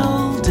of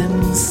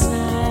golden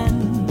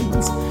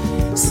sands,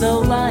 so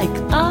like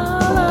a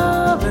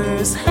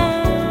lover's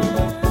hands,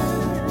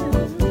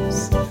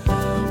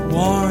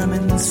 warm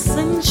and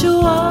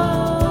sensual,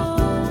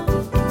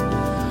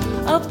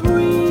 a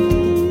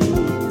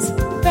breeze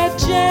that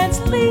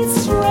gently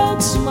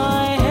strokes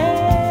my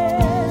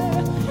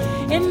hair,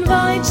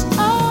 invites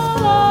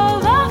all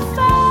of the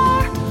fair.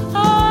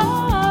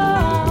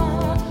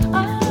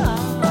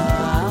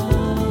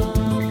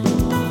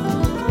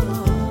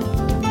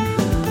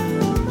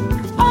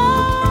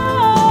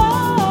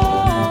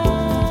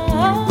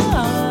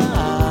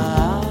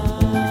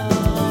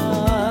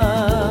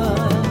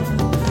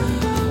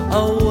 A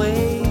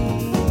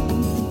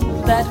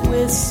wave that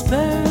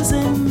whispers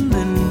in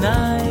the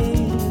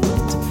night,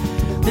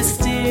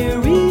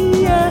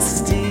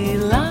 mysterious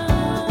delight,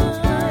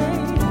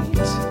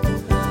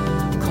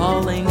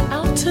 calling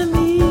out to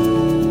me.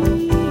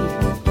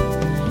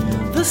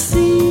 The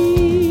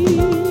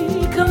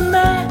sea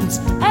commands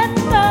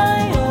and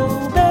I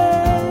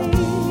obey,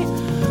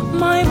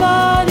 my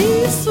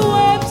body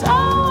swept away.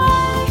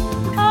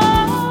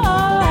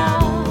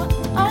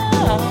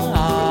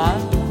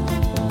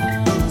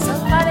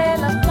 Somebody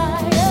la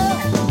playa.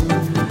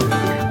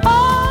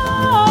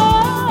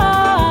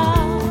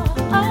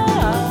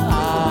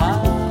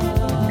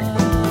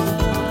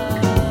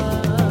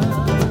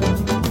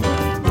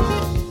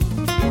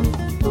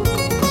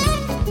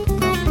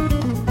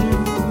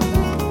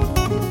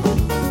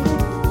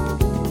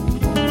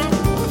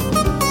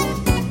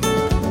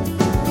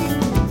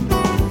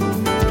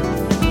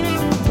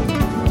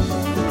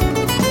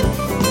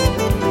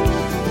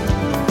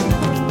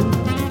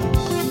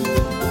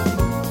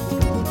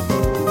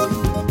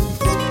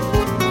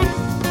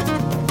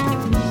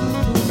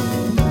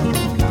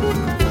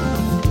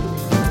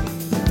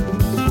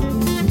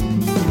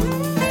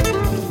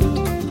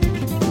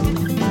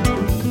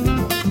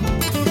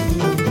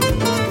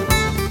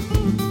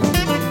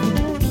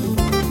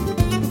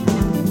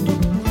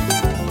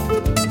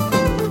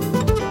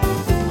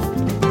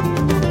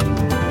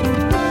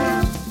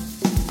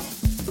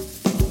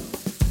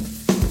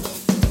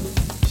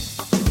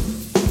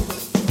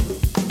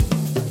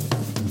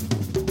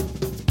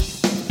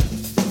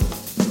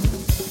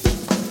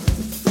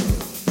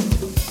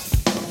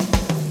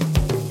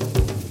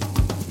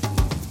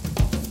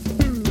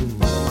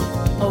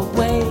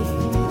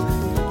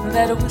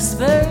 That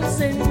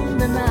whispers in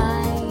the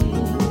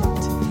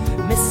night,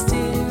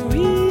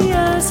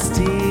 mysterious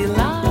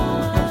delight,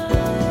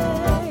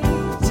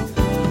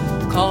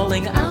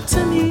 calling out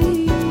to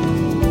me.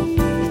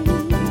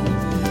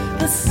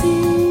 The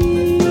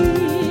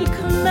sea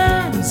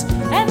commands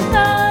and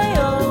I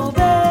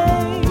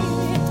obey,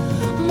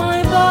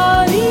 my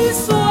body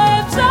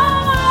swept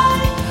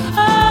away.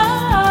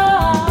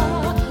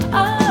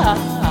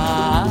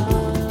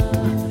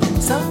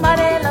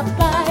 Somebody la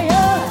playa.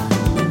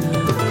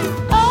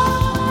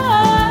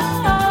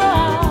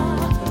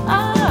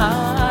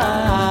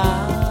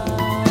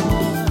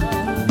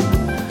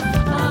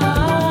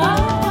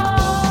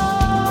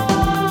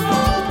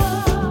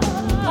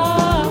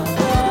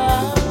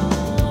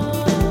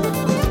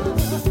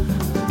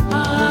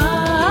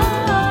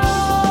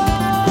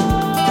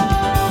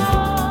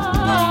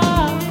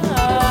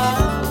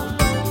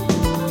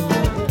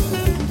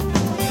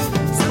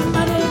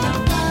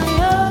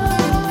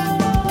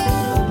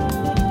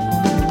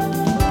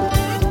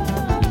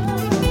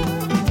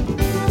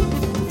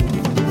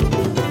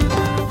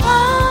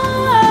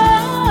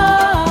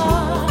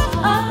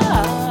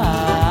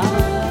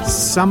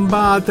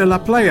 Samba de la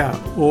Playa,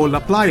 or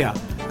La Playa,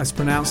 as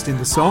pronounced in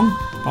the song,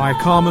 by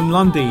Carmen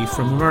Lundy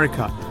from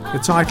America. The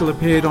title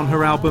appeared on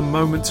her album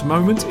Moment to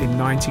Moment in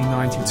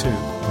 1992.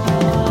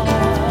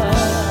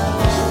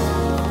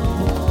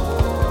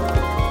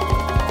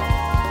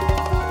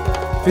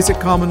 Visit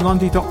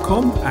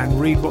CarmenLundy.com and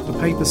read what the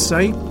papers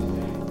say.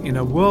 In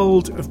a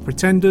world of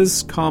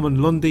pretenders,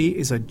 Carmen Lundy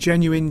is a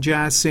genuine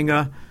jazz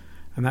singer,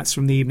 and that's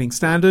from the Evening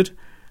Standard.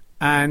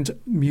 And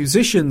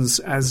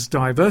musicians as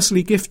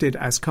diversely gifted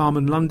as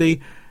Carmen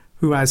Lundy,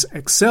 who has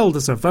excelled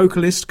as a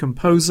vocalist,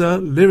 composer,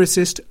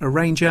 lyricist,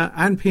 arranger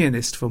and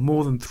pianist for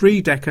more than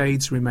 3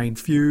 decades, remain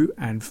few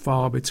and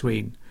far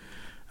between.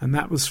 And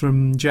that was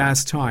from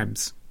Jazz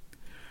Times.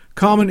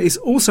 Carmen is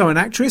also an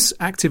actress,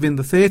 active in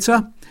the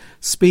theatre.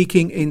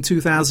 Speaking in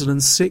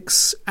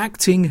 2006,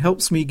 acting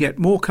helps me get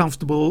more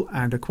comfortable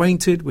and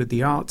acquainted with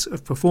the art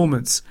of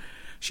performance.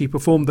 She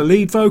performed the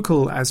lead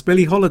vocal as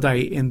Billie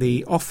Holiday in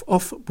the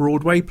Off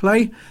Broadway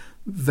play,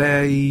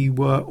 They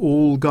Were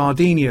All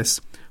Gardenias,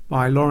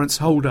 by Lawrence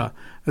Holder,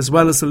 as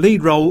well as the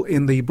lead role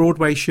in the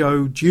Broadway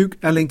show Duke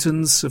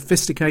Ellington's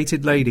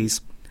Sophisticated Ladies.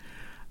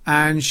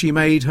 And she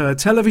made her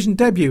television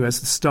debut as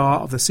the star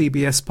of the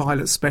CBS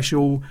pilot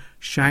special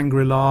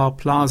Shangri-La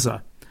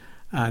Plaza,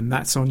 and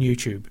that's on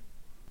YouTube.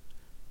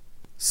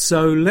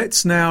 So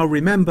let's now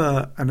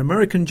remember an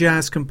American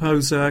jazz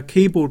composer,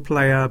 keyboard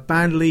player,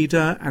 band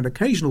leader and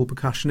occasional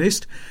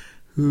percussionist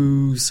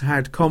who's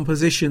had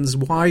compositions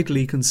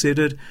widely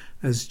considered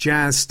as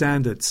jazz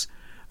standards.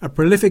 A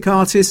prolific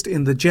artist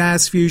in the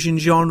jazz fusion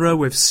genre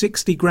with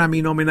 60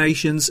 Grammy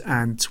nominations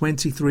and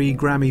 23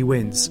 Grammy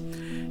wins.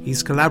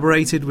 He's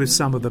collaborated with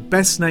some of the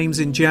best names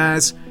in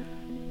jazz.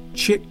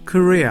 Chick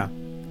Corea,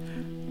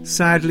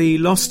 sadly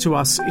lost to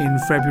us in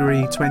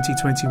February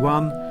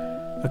 2021.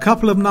 A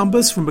couple of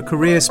numbers from a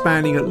career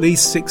spanning at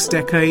least 6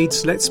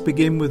 decades. Let's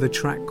begin with a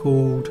track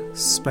called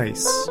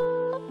Space.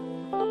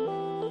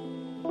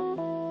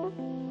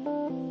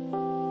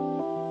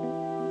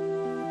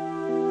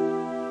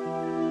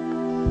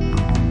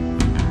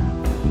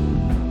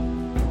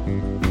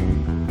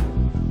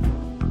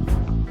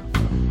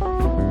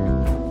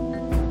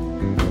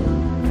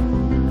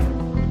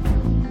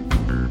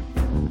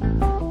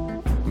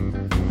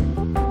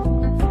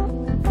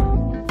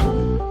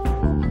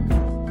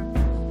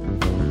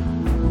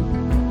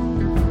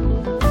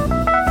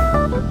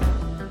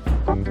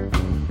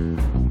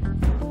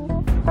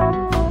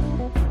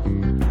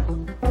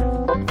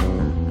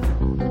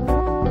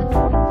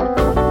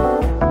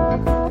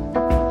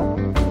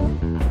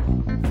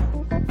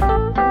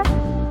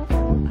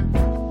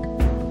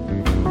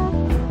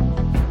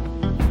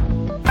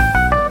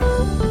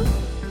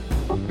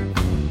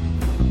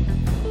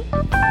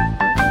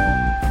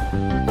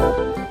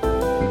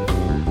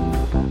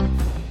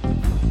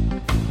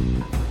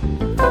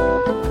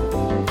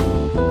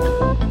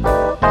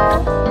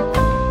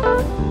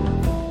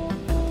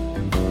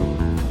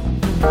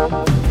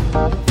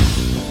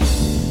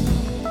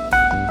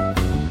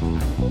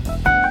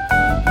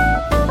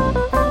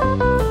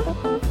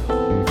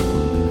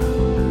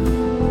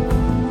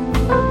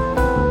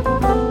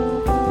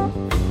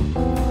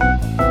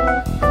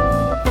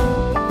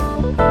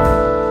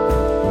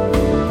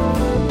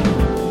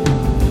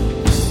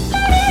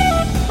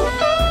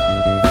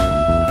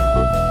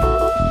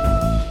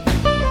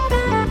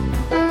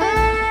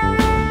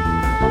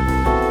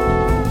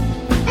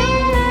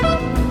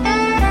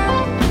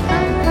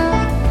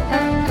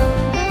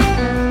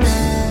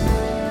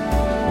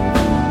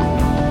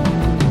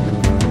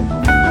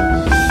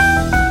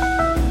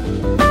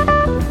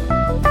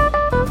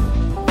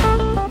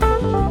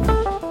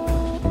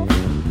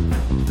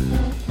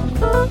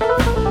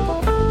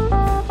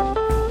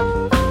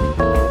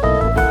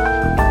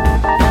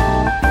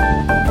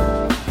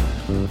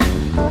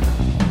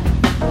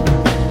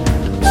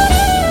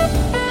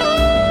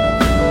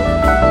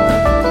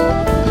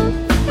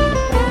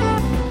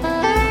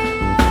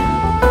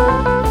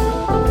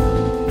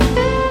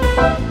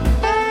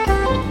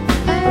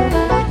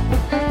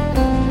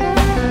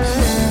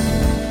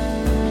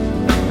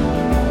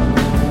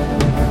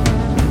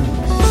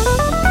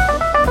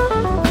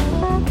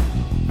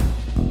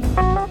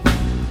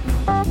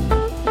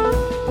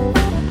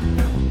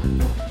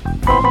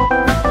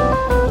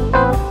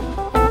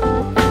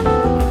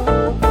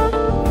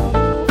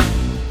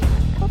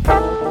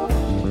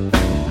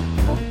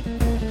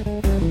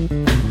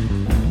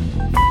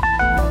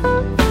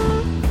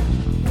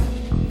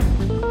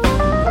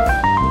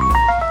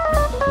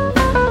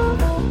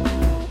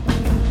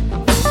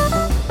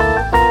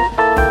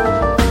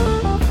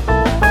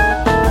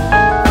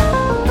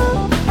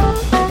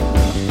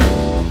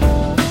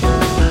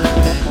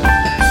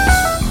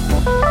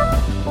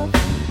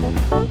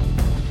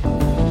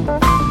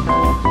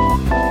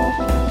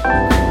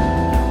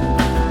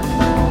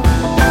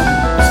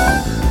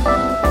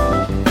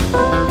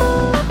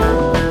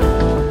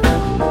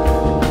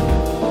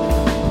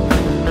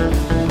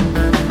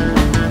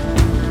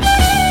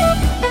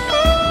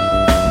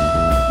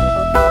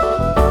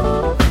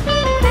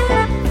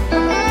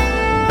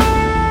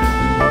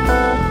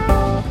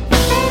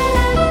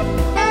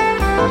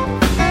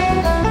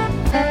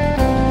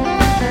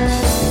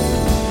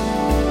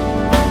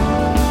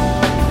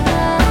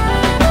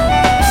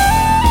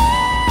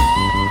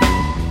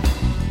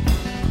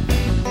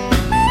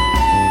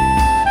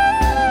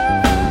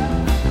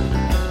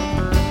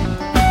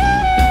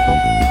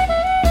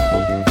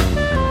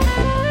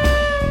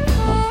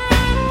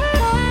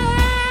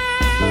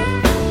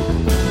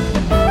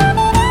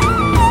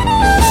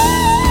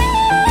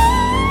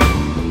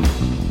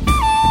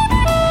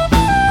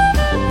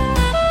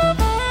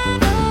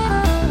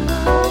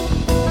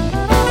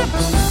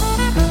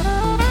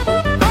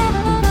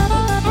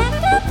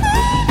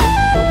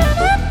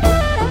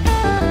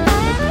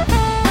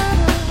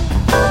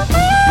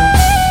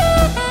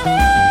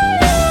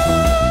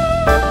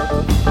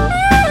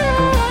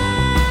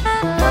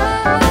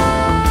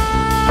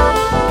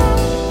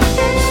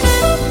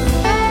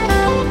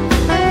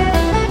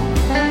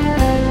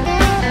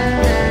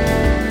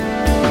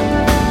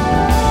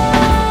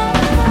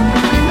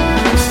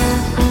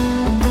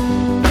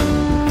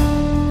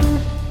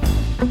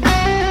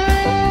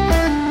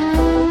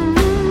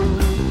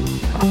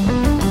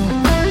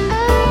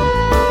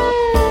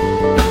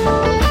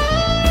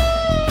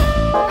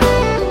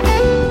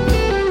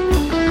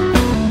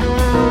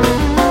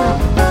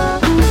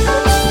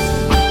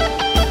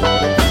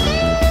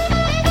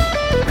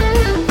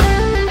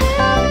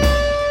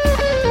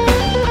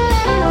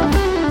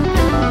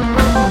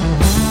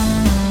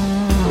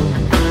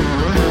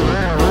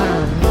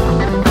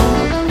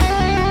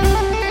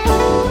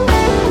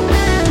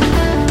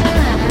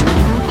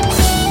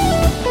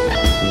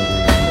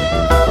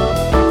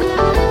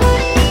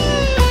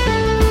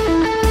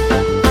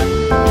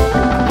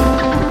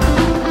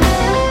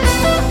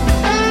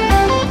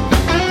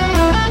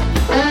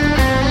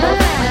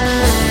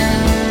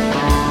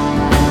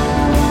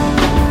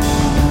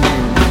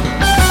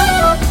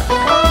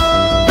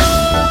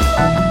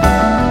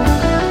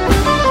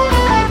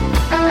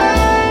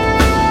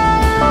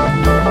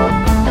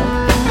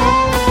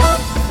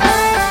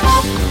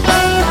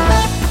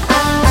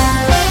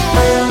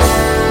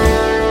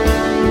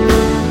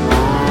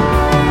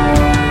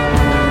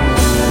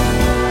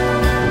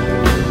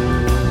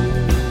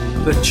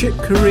 The Chick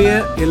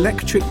Corea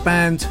Electric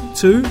Band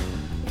 2.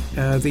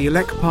 The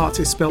elect part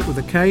is spelt with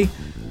a K.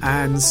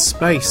 And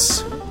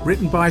Space,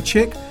 written by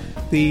Chick.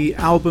 The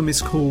album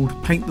is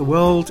called Paint the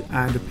World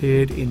and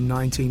appeared in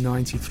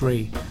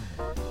 1993.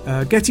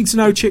 Getting to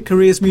know Chick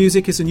Corea's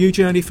music is a new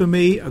journey for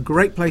me. A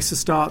great place to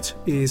start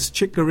is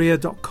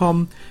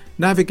chickcorea.com.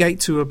 Navigate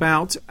to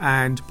About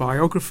and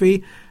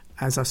Biography.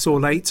 As I saw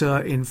later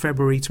in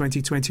February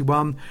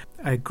 2021,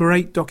 a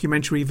great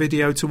documentary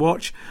video to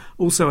watch.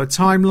 Also a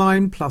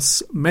timeline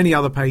plus many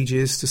other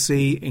pages to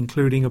see,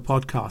 including a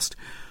podcast.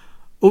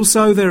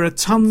 Also, there are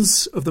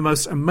tons of the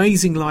most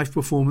amazing live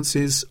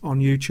performances on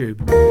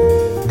YouTube.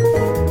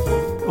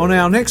 On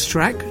our next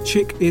track,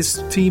 Chick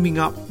is teaming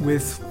up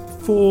with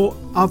 4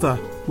 other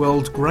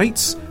world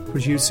greats,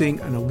 producing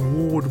an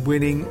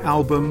award-winning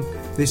album.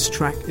 This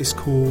track is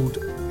called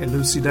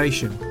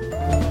Elucidation.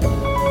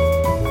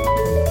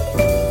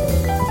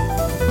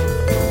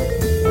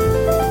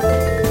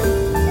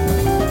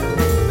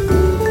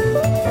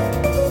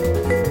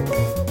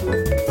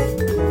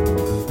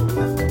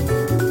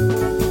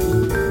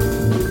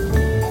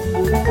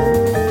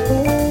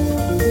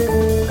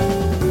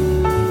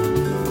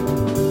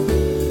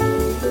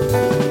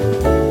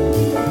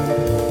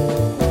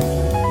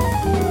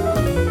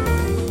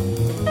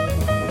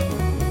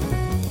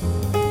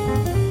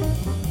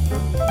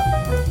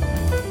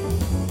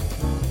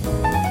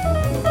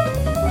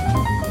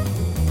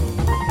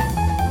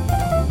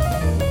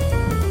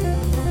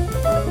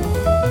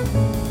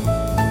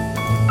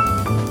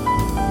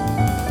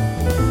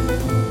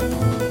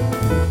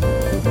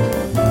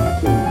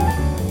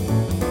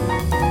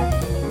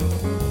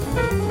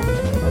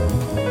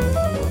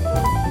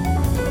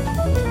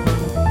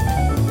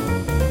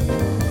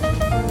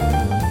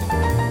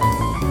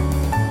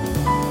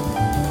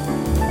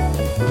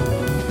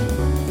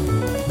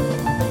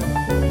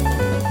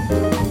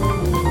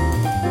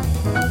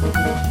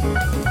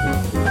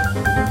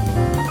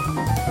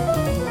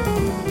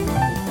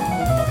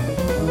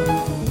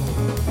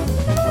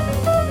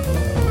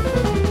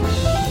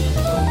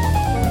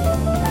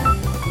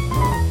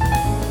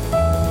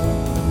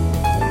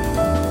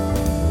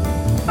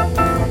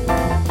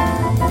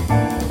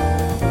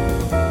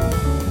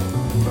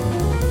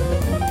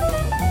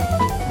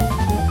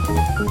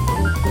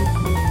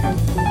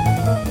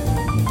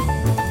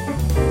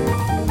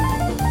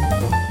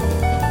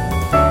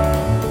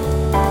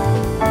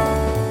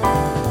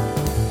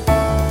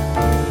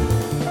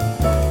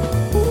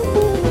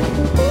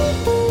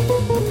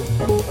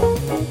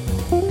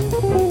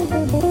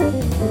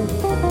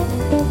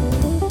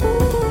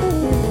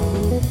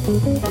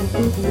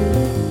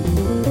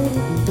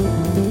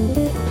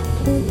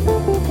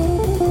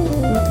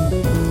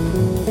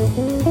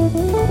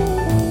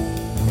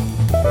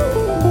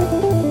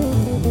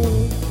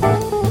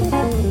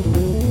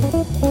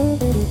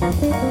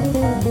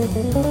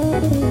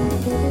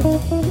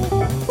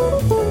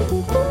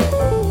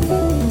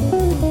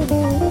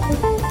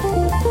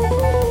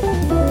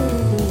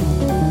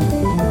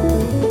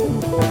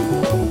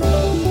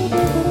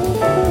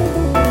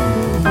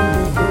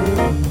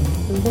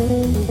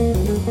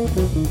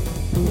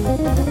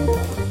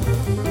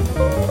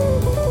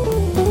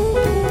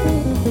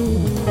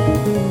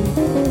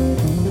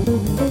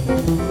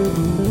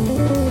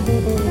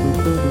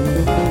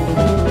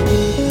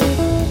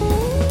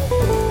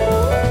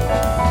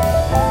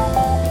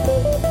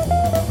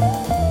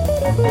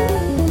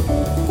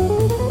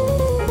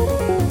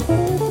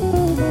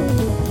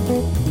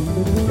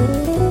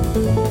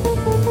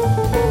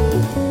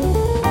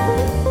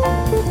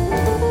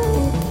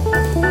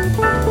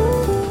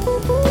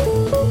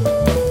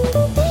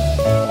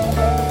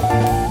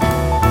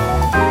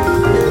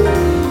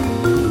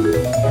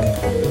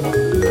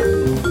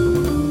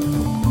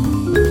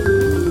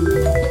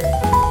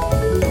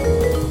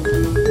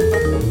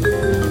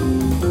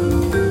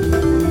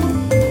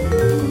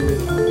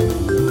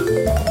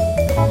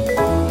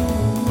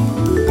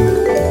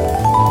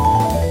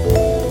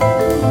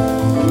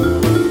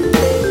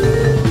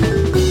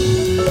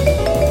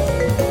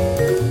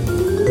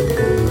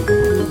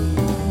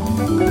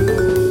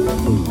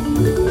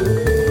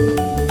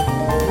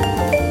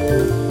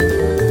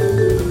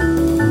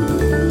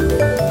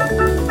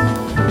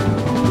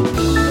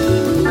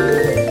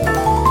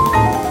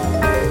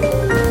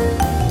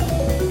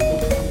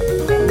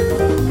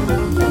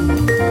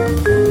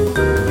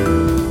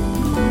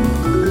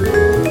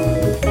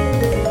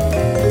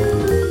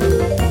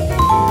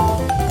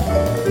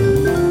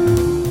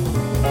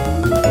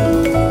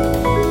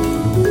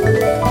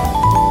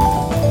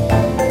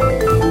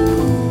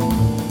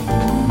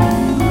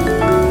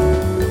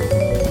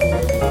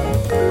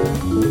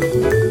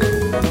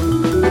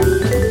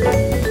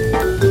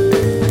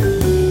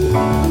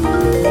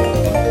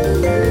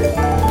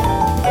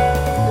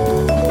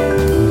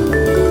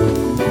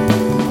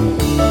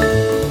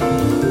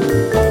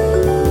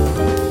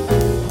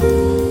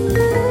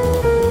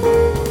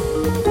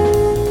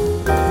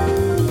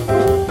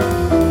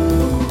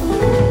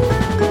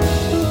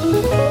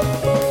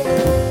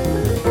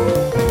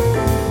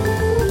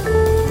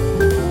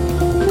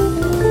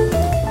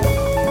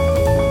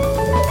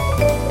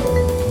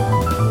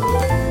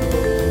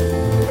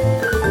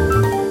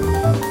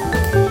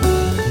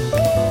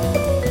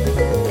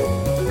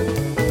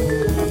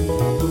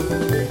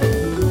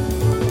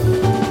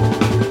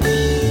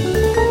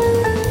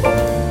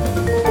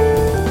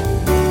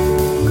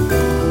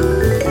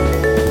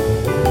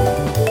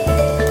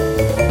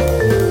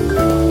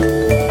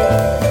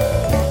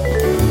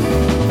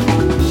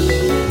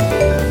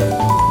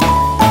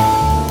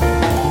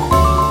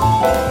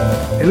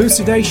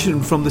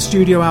 Elucidation from the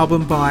studio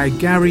album by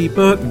Gary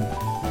Burton,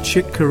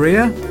 Chick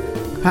Corea,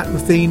 Pat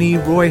Metheny,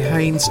 Roy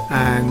Haynes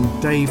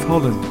and Dave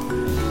Holland.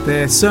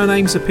 Their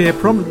surnames appear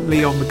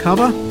prominently on the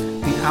cover.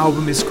 The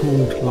album is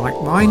called Like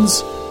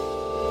Minds.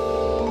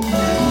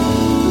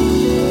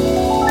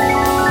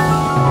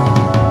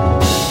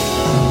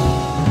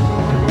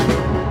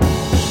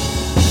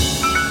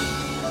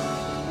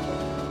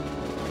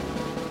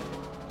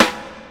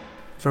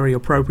 Very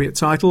appropriate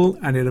title,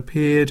 and it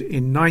appeared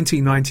in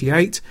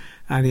 1998,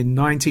 and in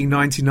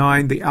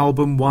 1999 the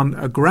album won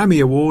a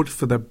Grammy Award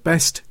for the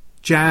Best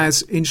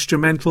Jazz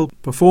Instrumental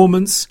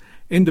Performance,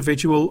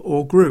 Individual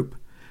or Group.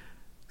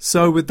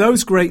 So with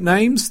those great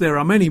names, there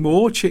are many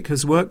more Chick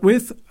has worked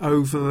with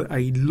over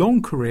a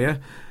long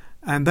career,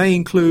 and they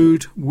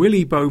include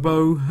Willie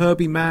Bobo,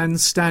 Herbie Mann,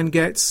 Stan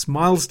Getz,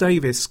 Miles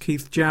Davis,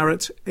 Keith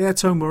Jarrett,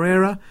 Airto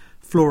Moreira,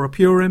 Flora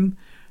Purim,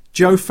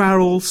 Joe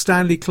Farrell,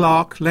 Stanley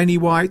Clarke, Lenny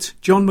White,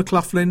 John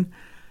McLaughlin,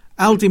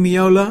 Al Di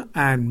Meola,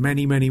 and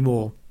many, many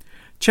more.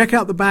 Check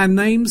out the band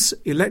names: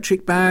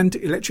 Electric Band,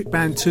 Electric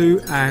Band 2,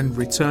 and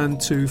Return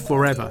to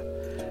Forever.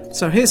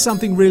 So here's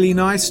something really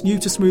nice, new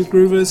to Smooth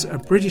Groovers, a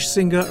British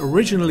singer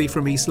originally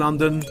from East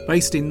London,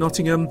 based in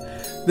Nottingham.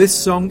 This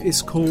song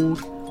is called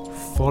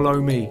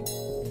Follow Me.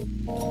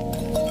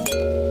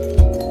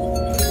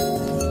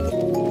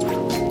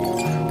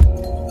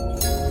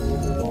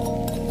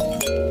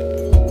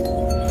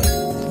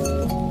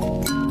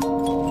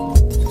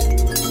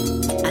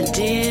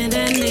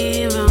 Didn't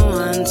even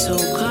want to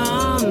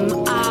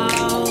come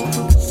out.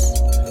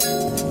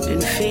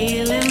 Been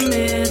feeling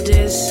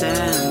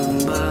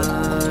mid-December.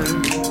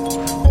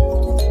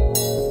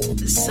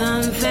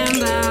 Something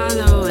about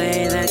the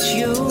way that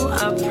you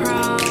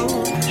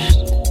approach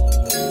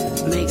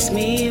makes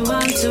me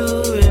want to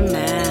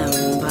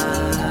remember.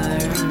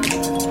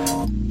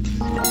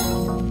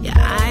 Your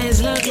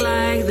eyes look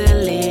like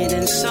they're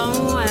leading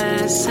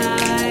somewhere side.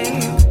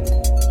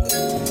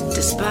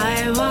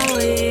 Despite what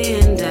we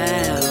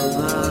endeavor,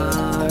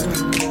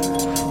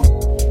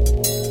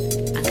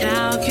 I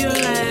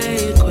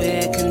calculate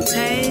quick and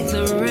take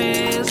the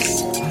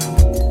risk.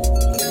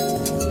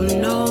 Who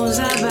knows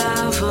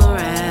about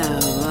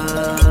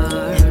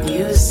forever? And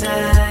you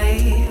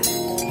say,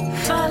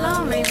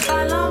 follow me,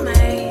 follow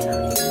me.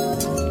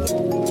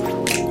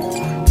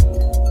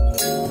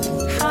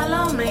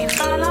 Follow me,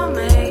 follow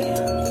me.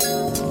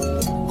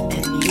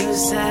 And you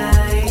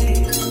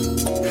say,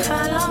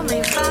 follow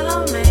me,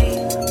 follow me.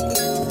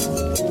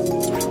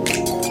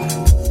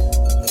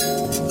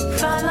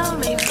 Follow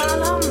me,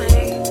 follow me.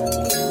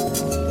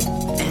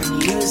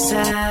 And you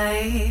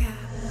say,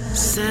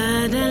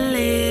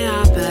 suddenly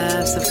our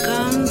paths have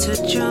come to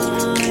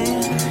join.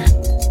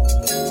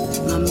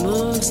 My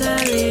moves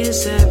early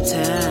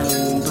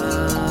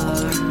September.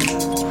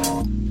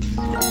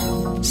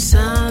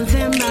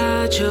 Something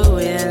about your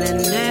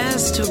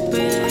willingness to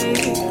be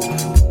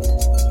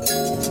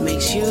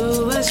makes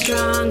you a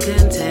strong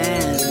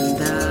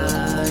contender.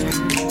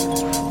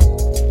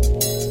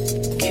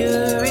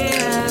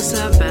 Curious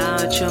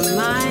about your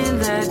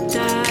mind that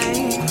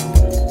day,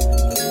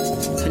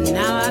 but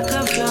now I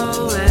can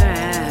flow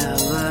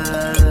wherever.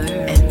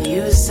 And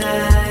you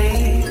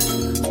say,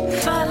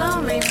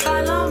 follow me,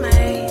 follow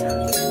me.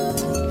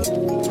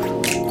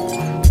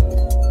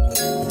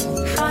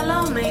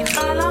 Follow me,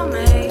 follow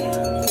me.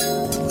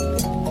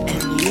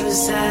 And you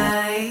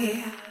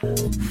say,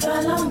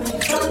 follow me,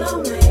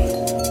 follow me.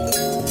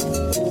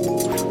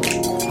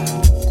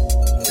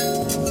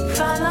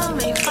 Follow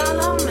me,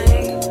 follow me.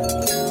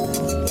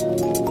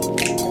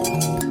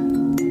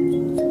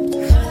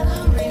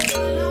 Follow me,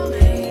 follow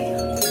me.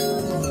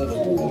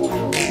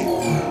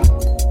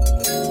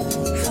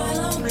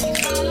 Follow me,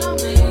 follow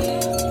me.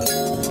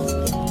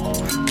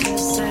 You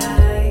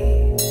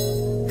say,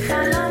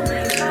 follow me,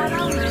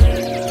 follow me.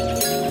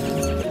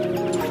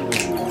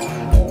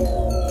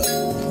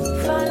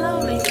 Follow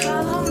me,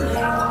 follow me.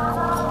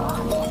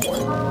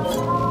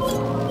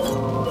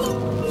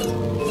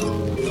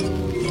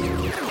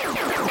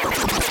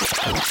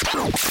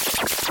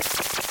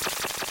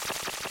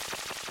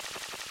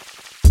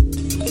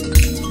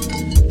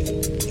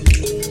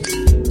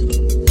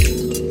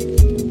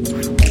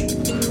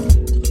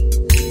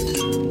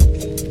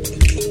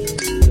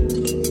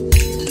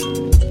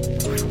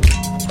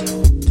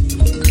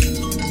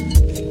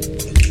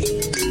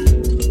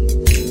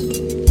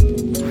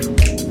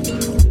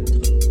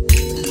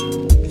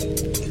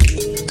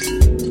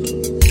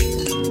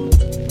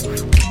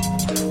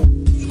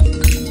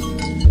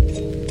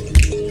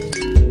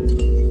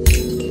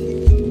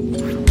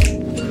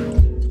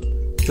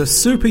 The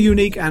super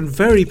unique and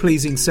very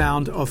pleasing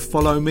sound of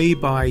Follow Me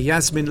by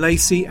Yasmin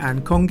Lacey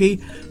and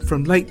Kongi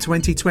from late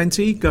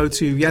 2020. Go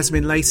to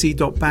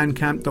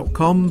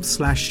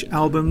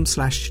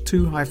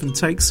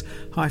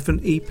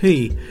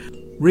yasminlacey.bandcamp.com/album/2-takes-EP.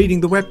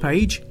 Reading the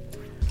webpage,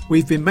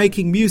 we've been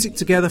making music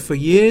together for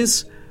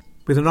years,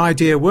 with an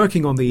idea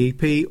working on the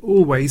EP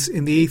always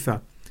in the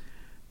ether.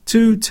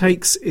 2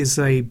 Takes is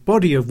a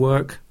body of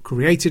work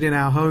created in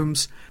our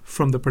homes,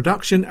 from the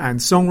production and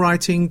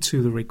songwriting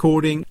to the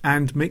recording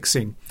and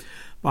mixing.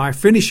 By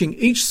finishing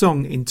each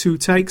song in 2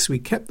 takes, we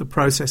kept the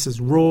process as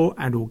raw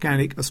and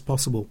organic as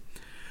possible.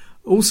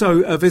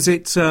 Also,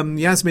 visit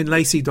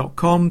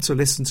yasminlacey.com to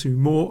listen to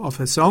more of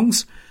her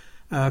songs.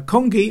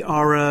 Congi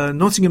are a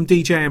Nottingham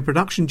DJ and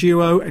production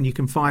duo, and you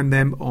can find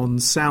them on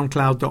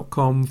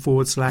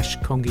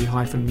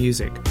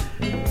soundcloud.com/Congi-music.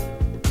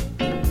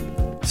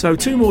 So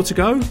 2 more to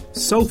go.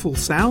 Soulful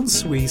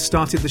sounds. We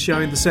started the show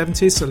in the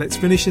 70s, so let's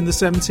finish in the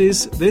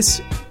 70s.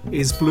 This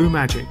is Blue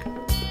Magic.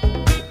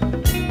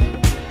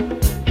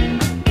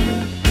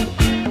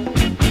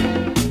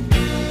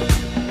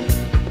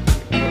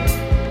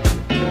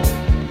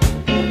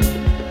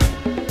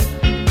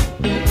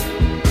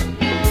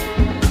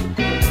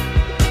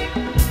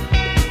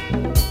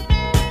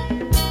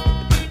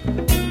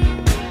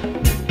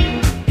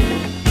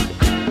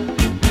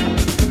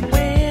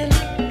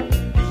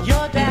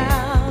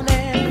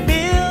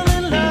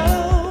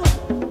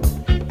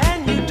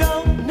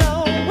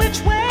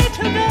 Which way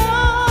to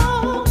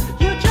go?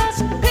 You just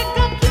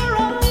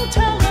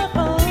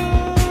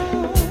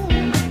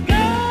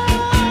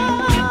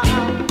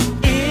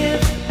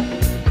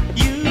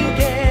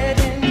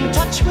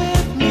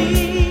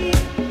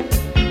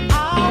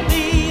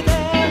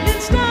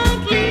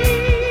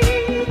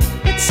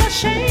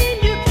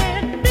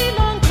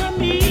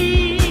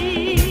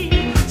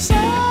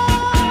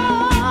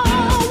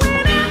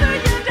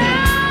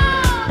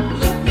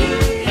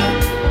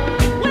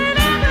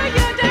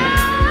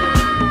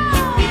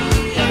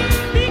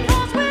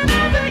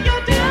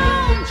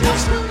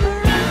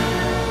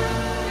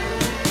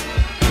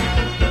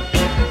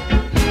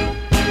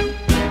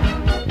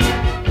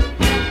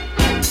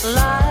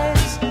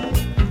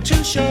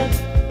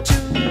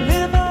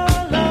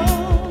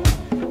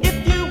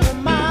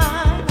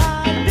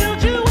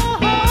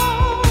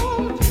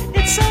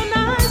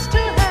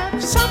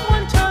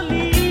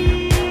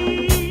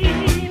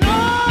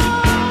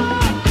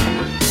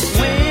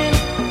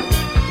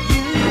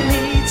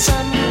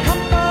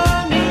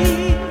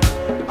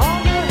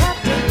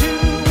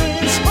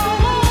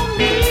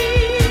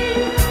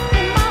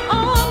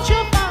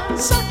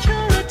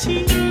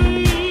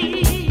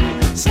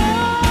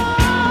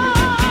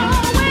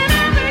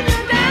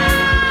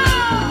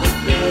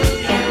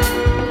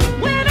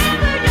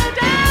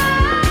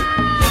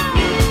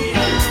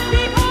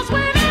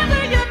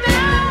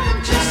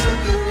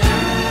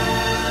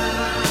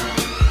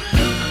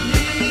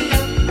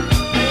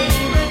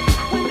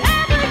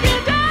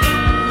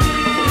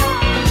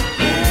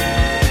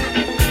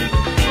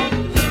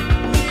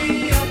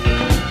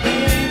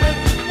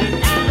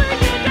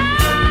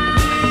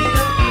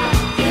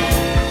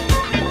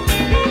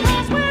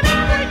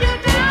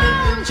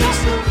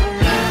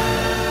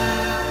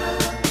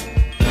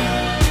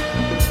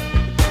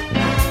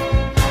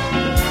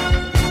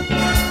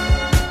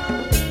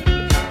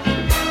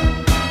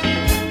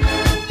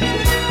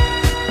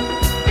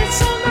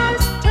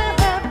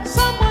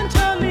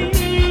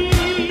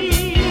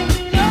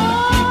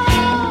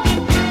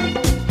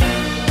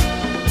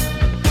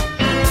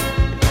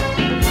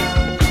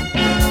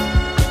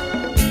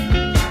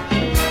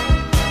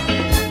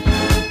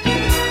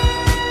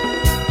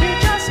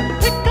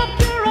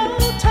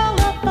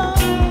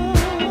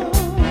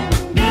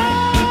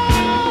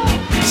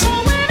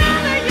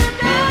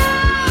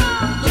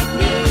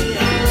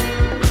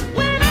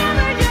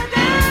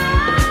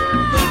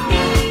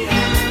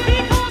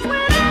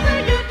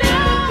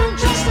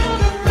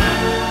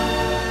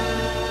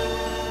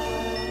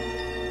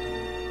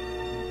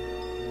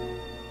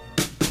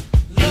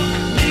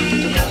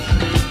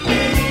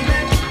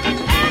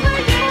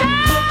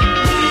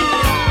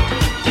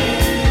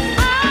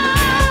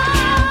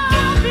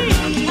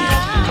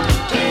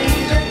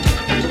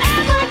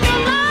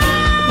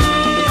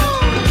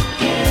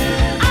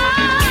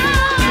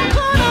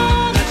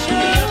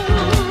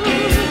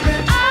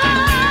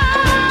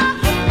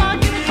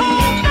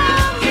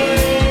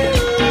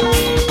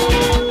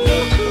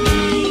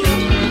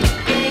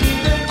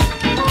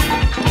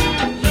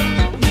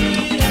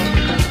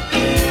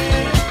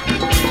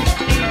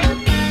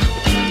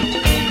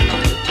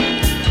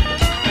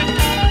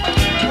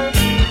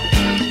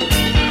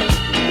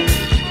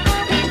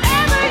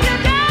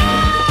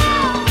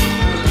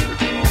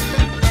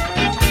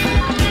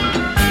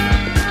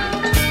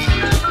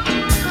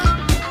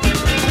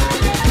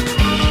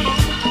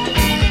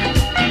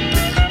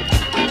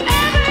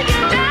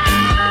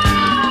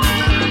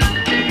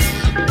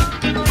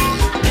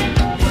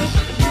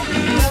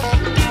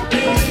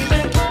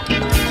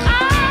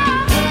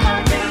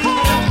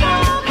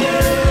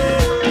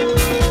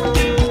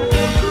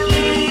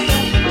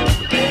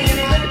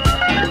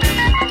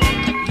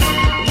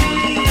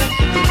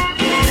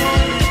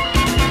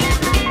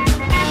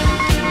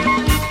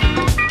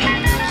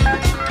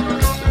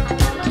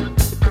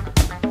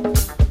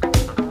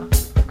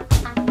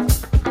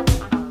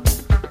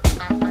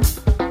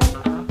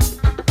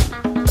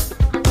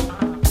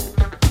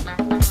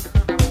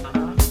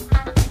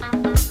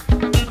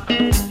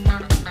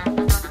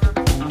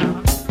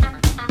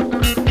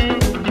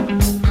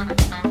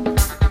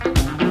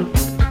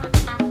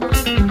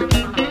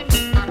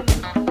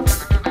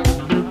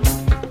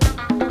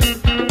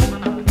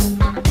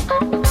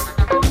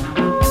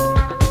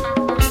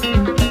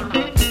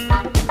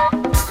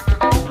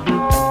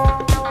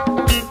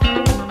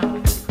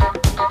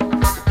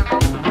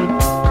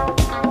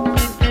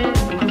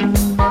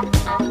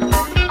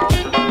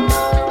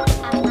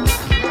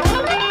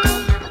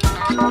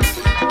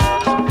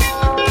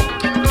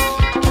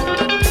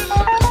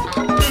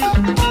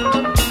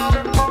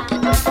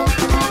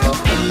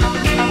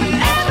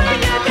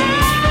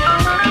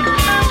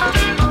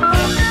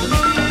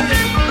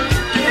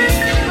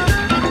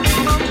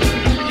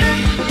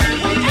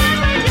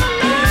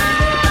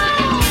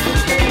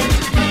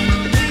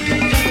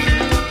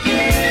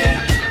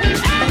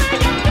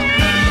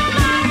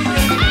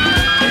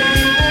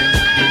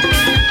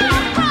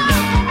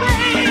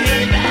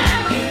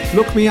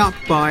Look Me Up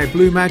by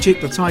Blue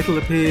Magic. The title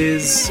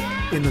appears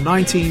in the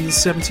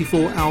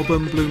 1974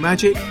 album Blue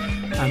Magic,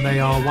 and they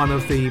are one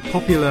of the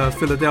popular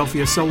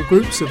Philadelphia soul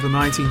groups of the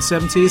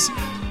 1970s.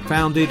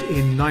 Founded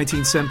in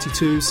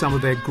 1972, some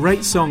of their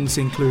great songs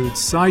include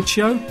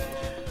Sideshow,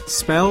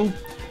 Spell,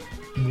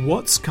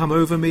 What's Come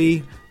Over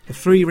Me, The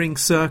Three-Ring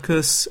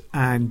Circus,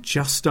 and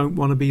Just Don't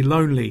Want to Be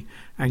Lonely.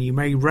 And you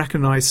may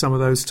recognise some of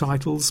those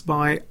titles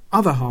by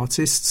other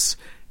artists'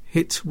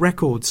 hit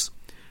records.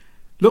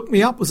 Look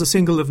Me Up was a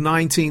single of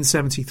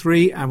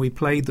 1973, and we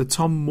played the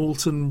Tom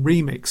Moulton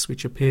remix,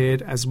 which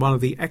appeared as one of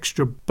the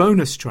extra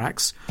bonus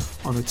tracks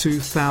on a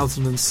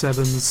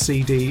 2007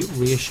 CD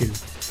reissue.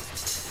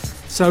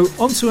 So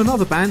on to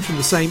another band from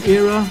the same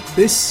era.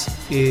 This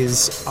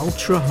is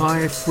Ultra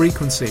High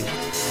Frequency.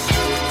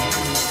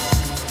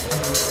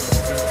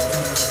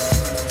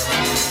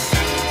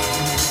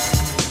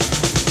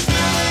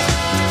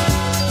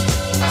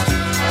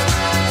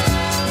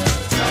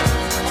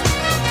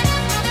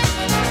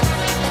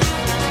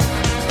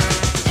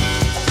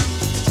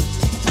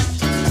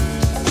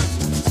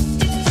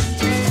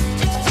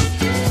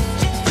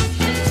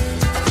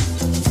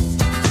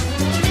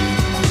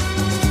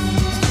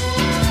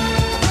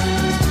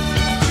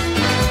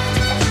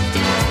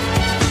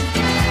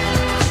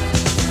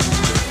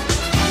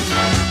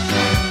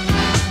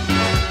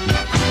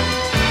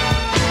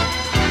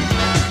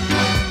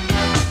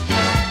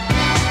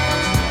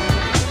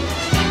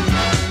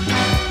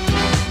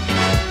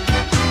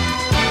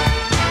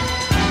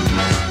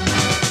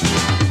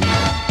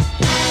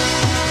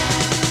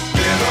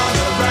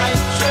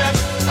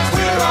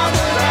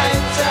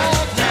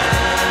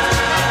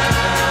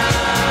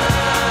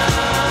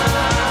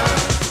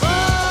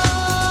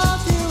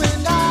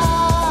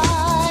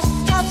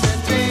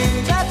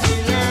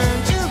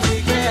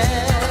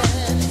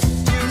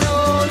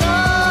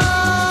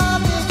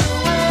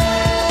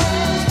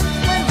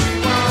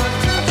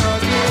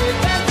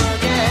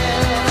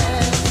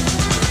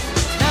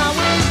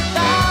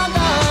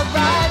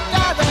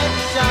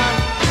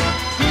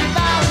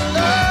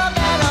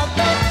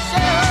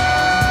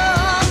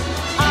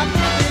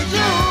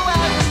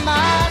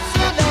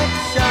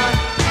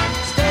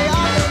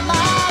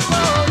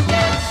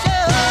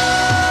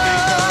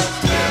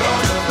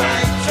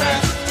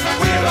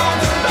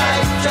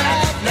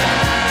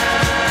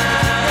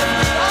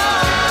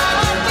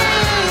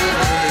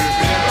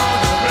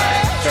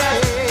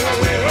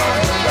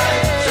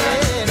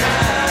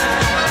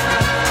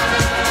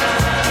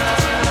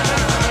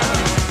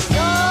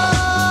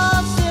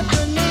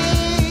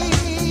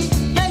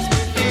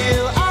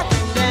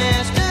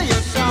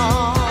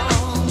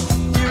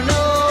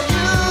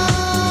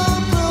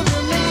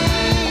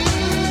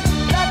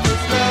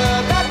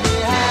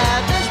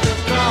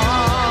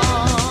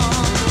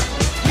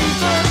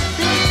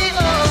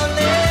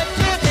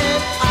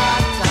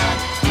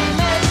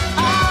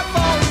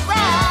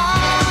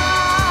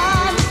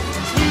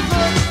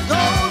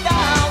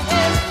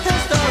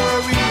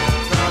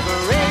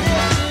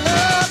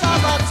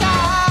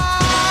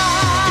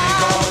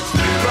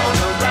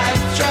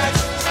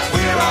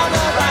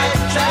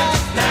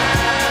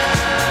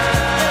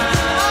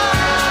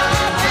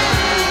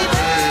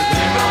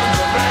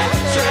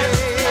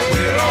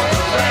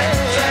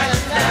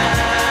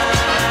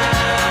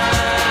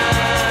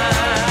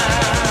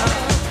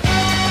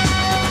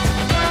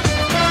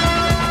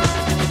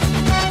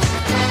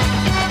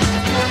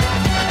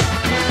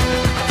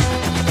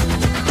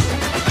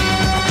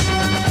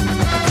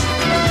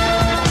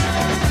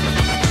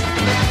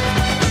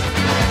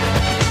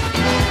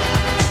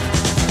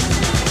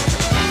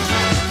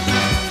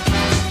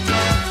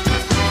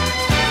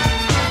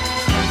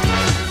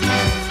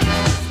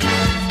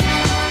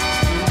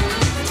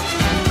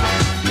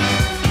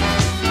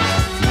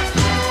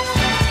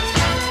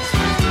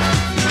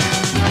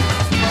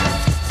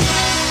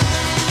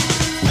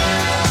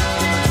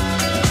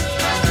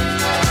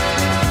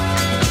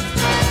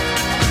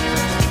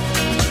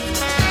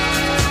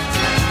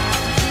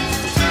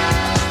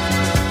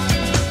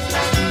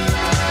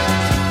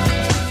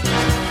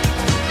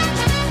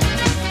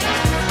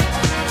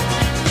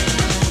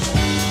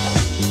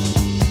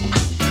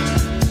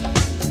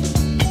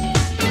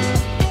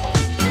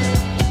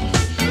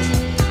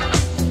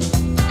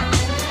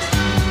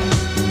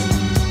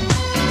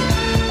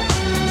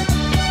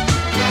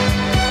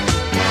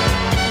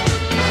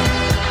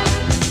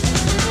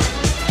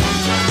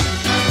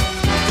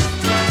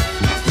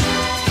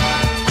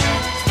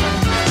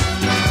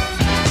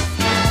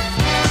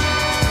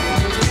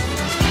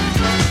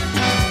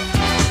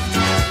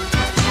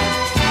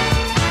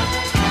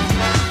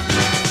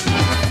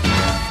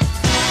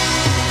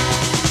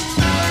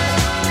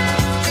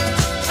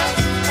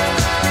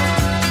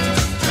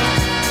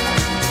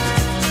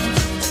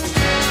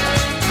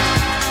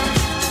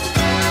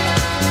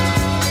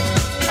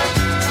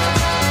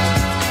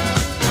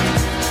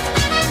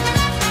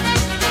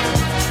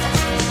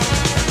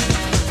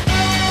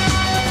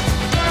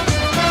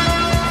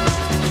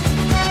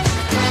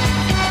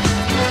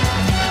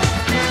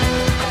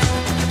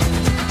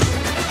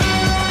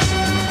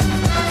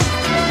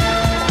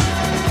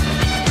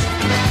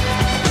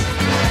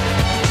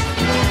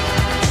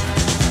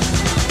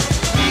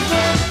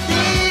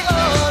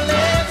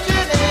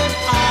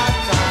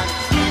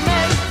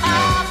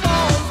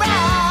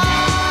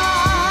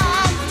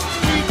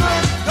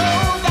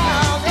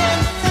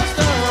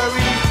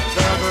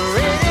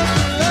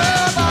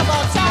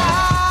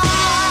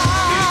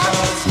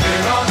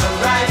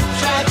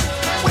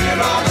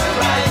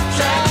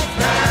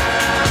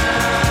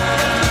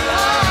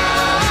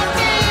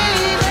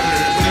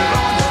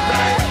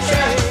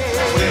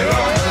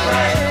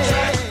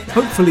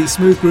 Hopefully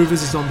Smooth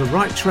Groovers is on the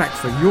right track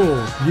for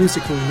your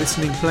musical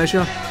listening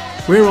pleasure.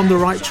 We're on the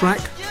right track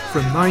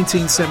from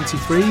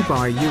 1973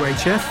 by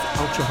UHF,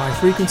 Ultra High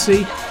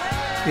Frequency.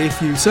 If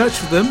you search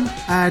for them,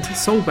 add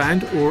Soul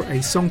Band or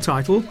a song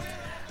title,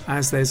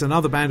 as there's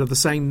another band of the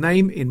same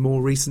name in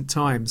more recent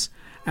times.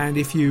 And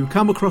if you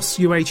come across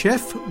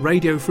UHF,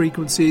 radio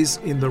frequencies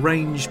in the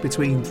range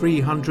between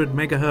 300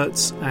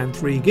 MHz and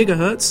 3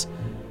 GHz,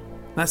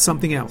 that's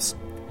something else.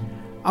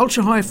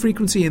 Ultra High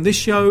Frequency in this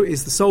show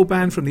is the soul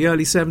band from the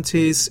early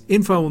 70s.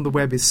 Info on the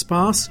web is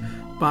sparse,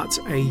 but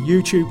a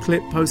YouTube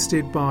clip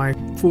posted by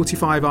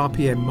 45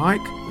 RPM Mike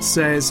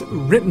says,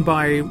 written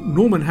by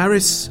Norman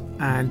Harris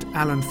and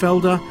Alan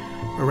Felder,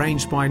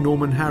 arranged by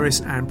Norman Harris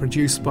and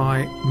produced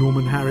by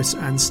Norman Harris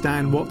and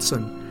Stan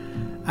Watson.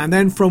 And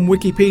then from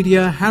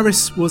Wikipedia,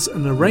 Harris was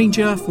an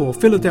arranger for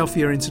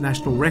Philadelphia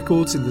International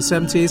Records in the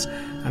 70s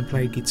and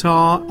played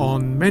guitar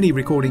on many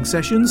recording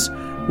sessions,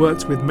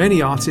 worked with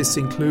many artists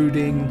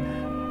including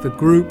the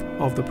group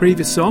of the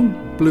previous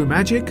song, Blue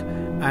Magic,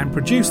 and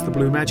produced the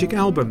Blue Magic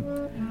album.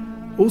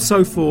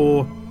 Also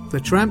for The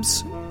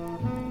Tramps,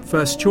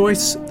 First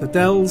Choice, The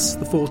Dells,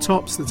 The Four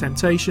Tops, The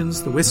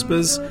Temptations, The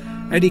Whispers,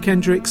 Eddie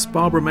Kendricks,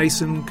 Barbara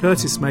Mason,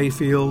 Curtis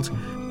Mayfield,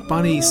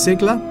 Bunny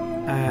Sigler,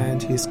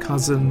 and his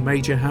cousin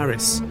Major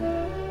Harris.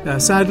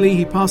 Sadly,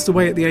 he passed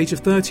away at the age of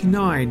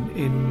 39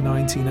 in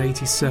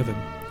 1987.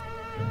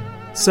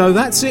 So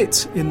that's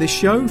it in this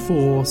show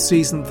for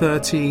Season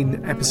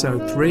 13,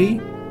 Episode 3.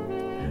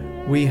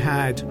 We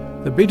had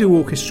the Bidoo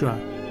Orchestra,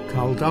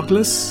 Carl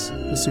Douglas,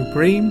 the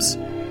Supremes,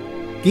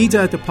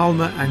 Guida de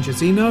Palma and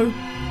Jairzinho,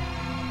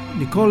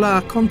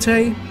 Nicola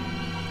Conte,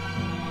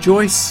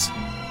 Joyce,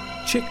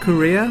 Chick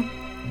Corea,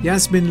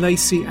 Yasmin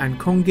Lacey and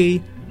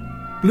Kongi,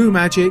 Blue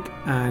Magic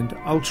and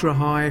Ultra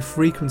High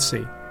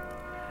Frequency.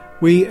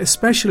 We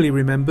especially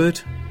remembered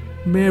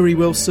Mary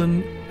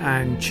Wilson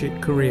and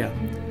Chick Corea.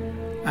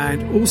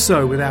 And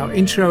also with our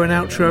intro and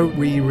outro,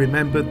 we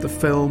remembered the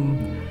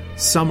film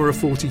Summer of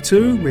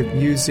 42 with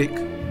music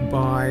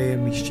by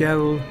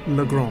Michel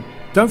Legrand.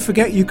 Don't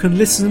forget you can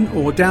listen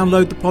or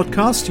download the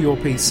podcast to your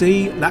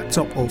PC,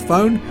 laptop or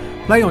phone.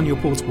 Play on your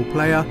portable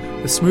player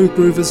the Smooth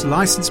Groovers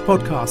licensed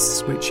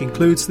podcasts, which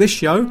includes this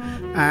show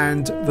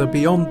and the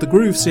Beyond the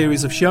Groove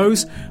series of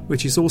shows,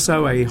 which is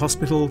also a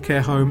hospital,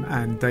 care home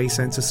and day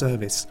centre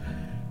service.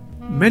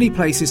 Many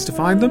places to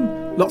find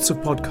them, lots of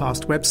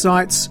podcast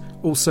websites,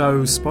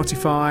 also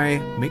Spotify,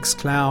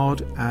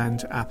 Mixcloud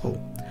and Apple.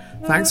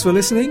 Thanks for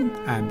listening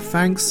and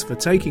thanks for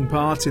taking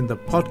part in the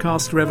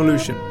podcast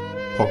revolution.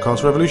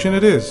 Podcast revolution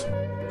it is.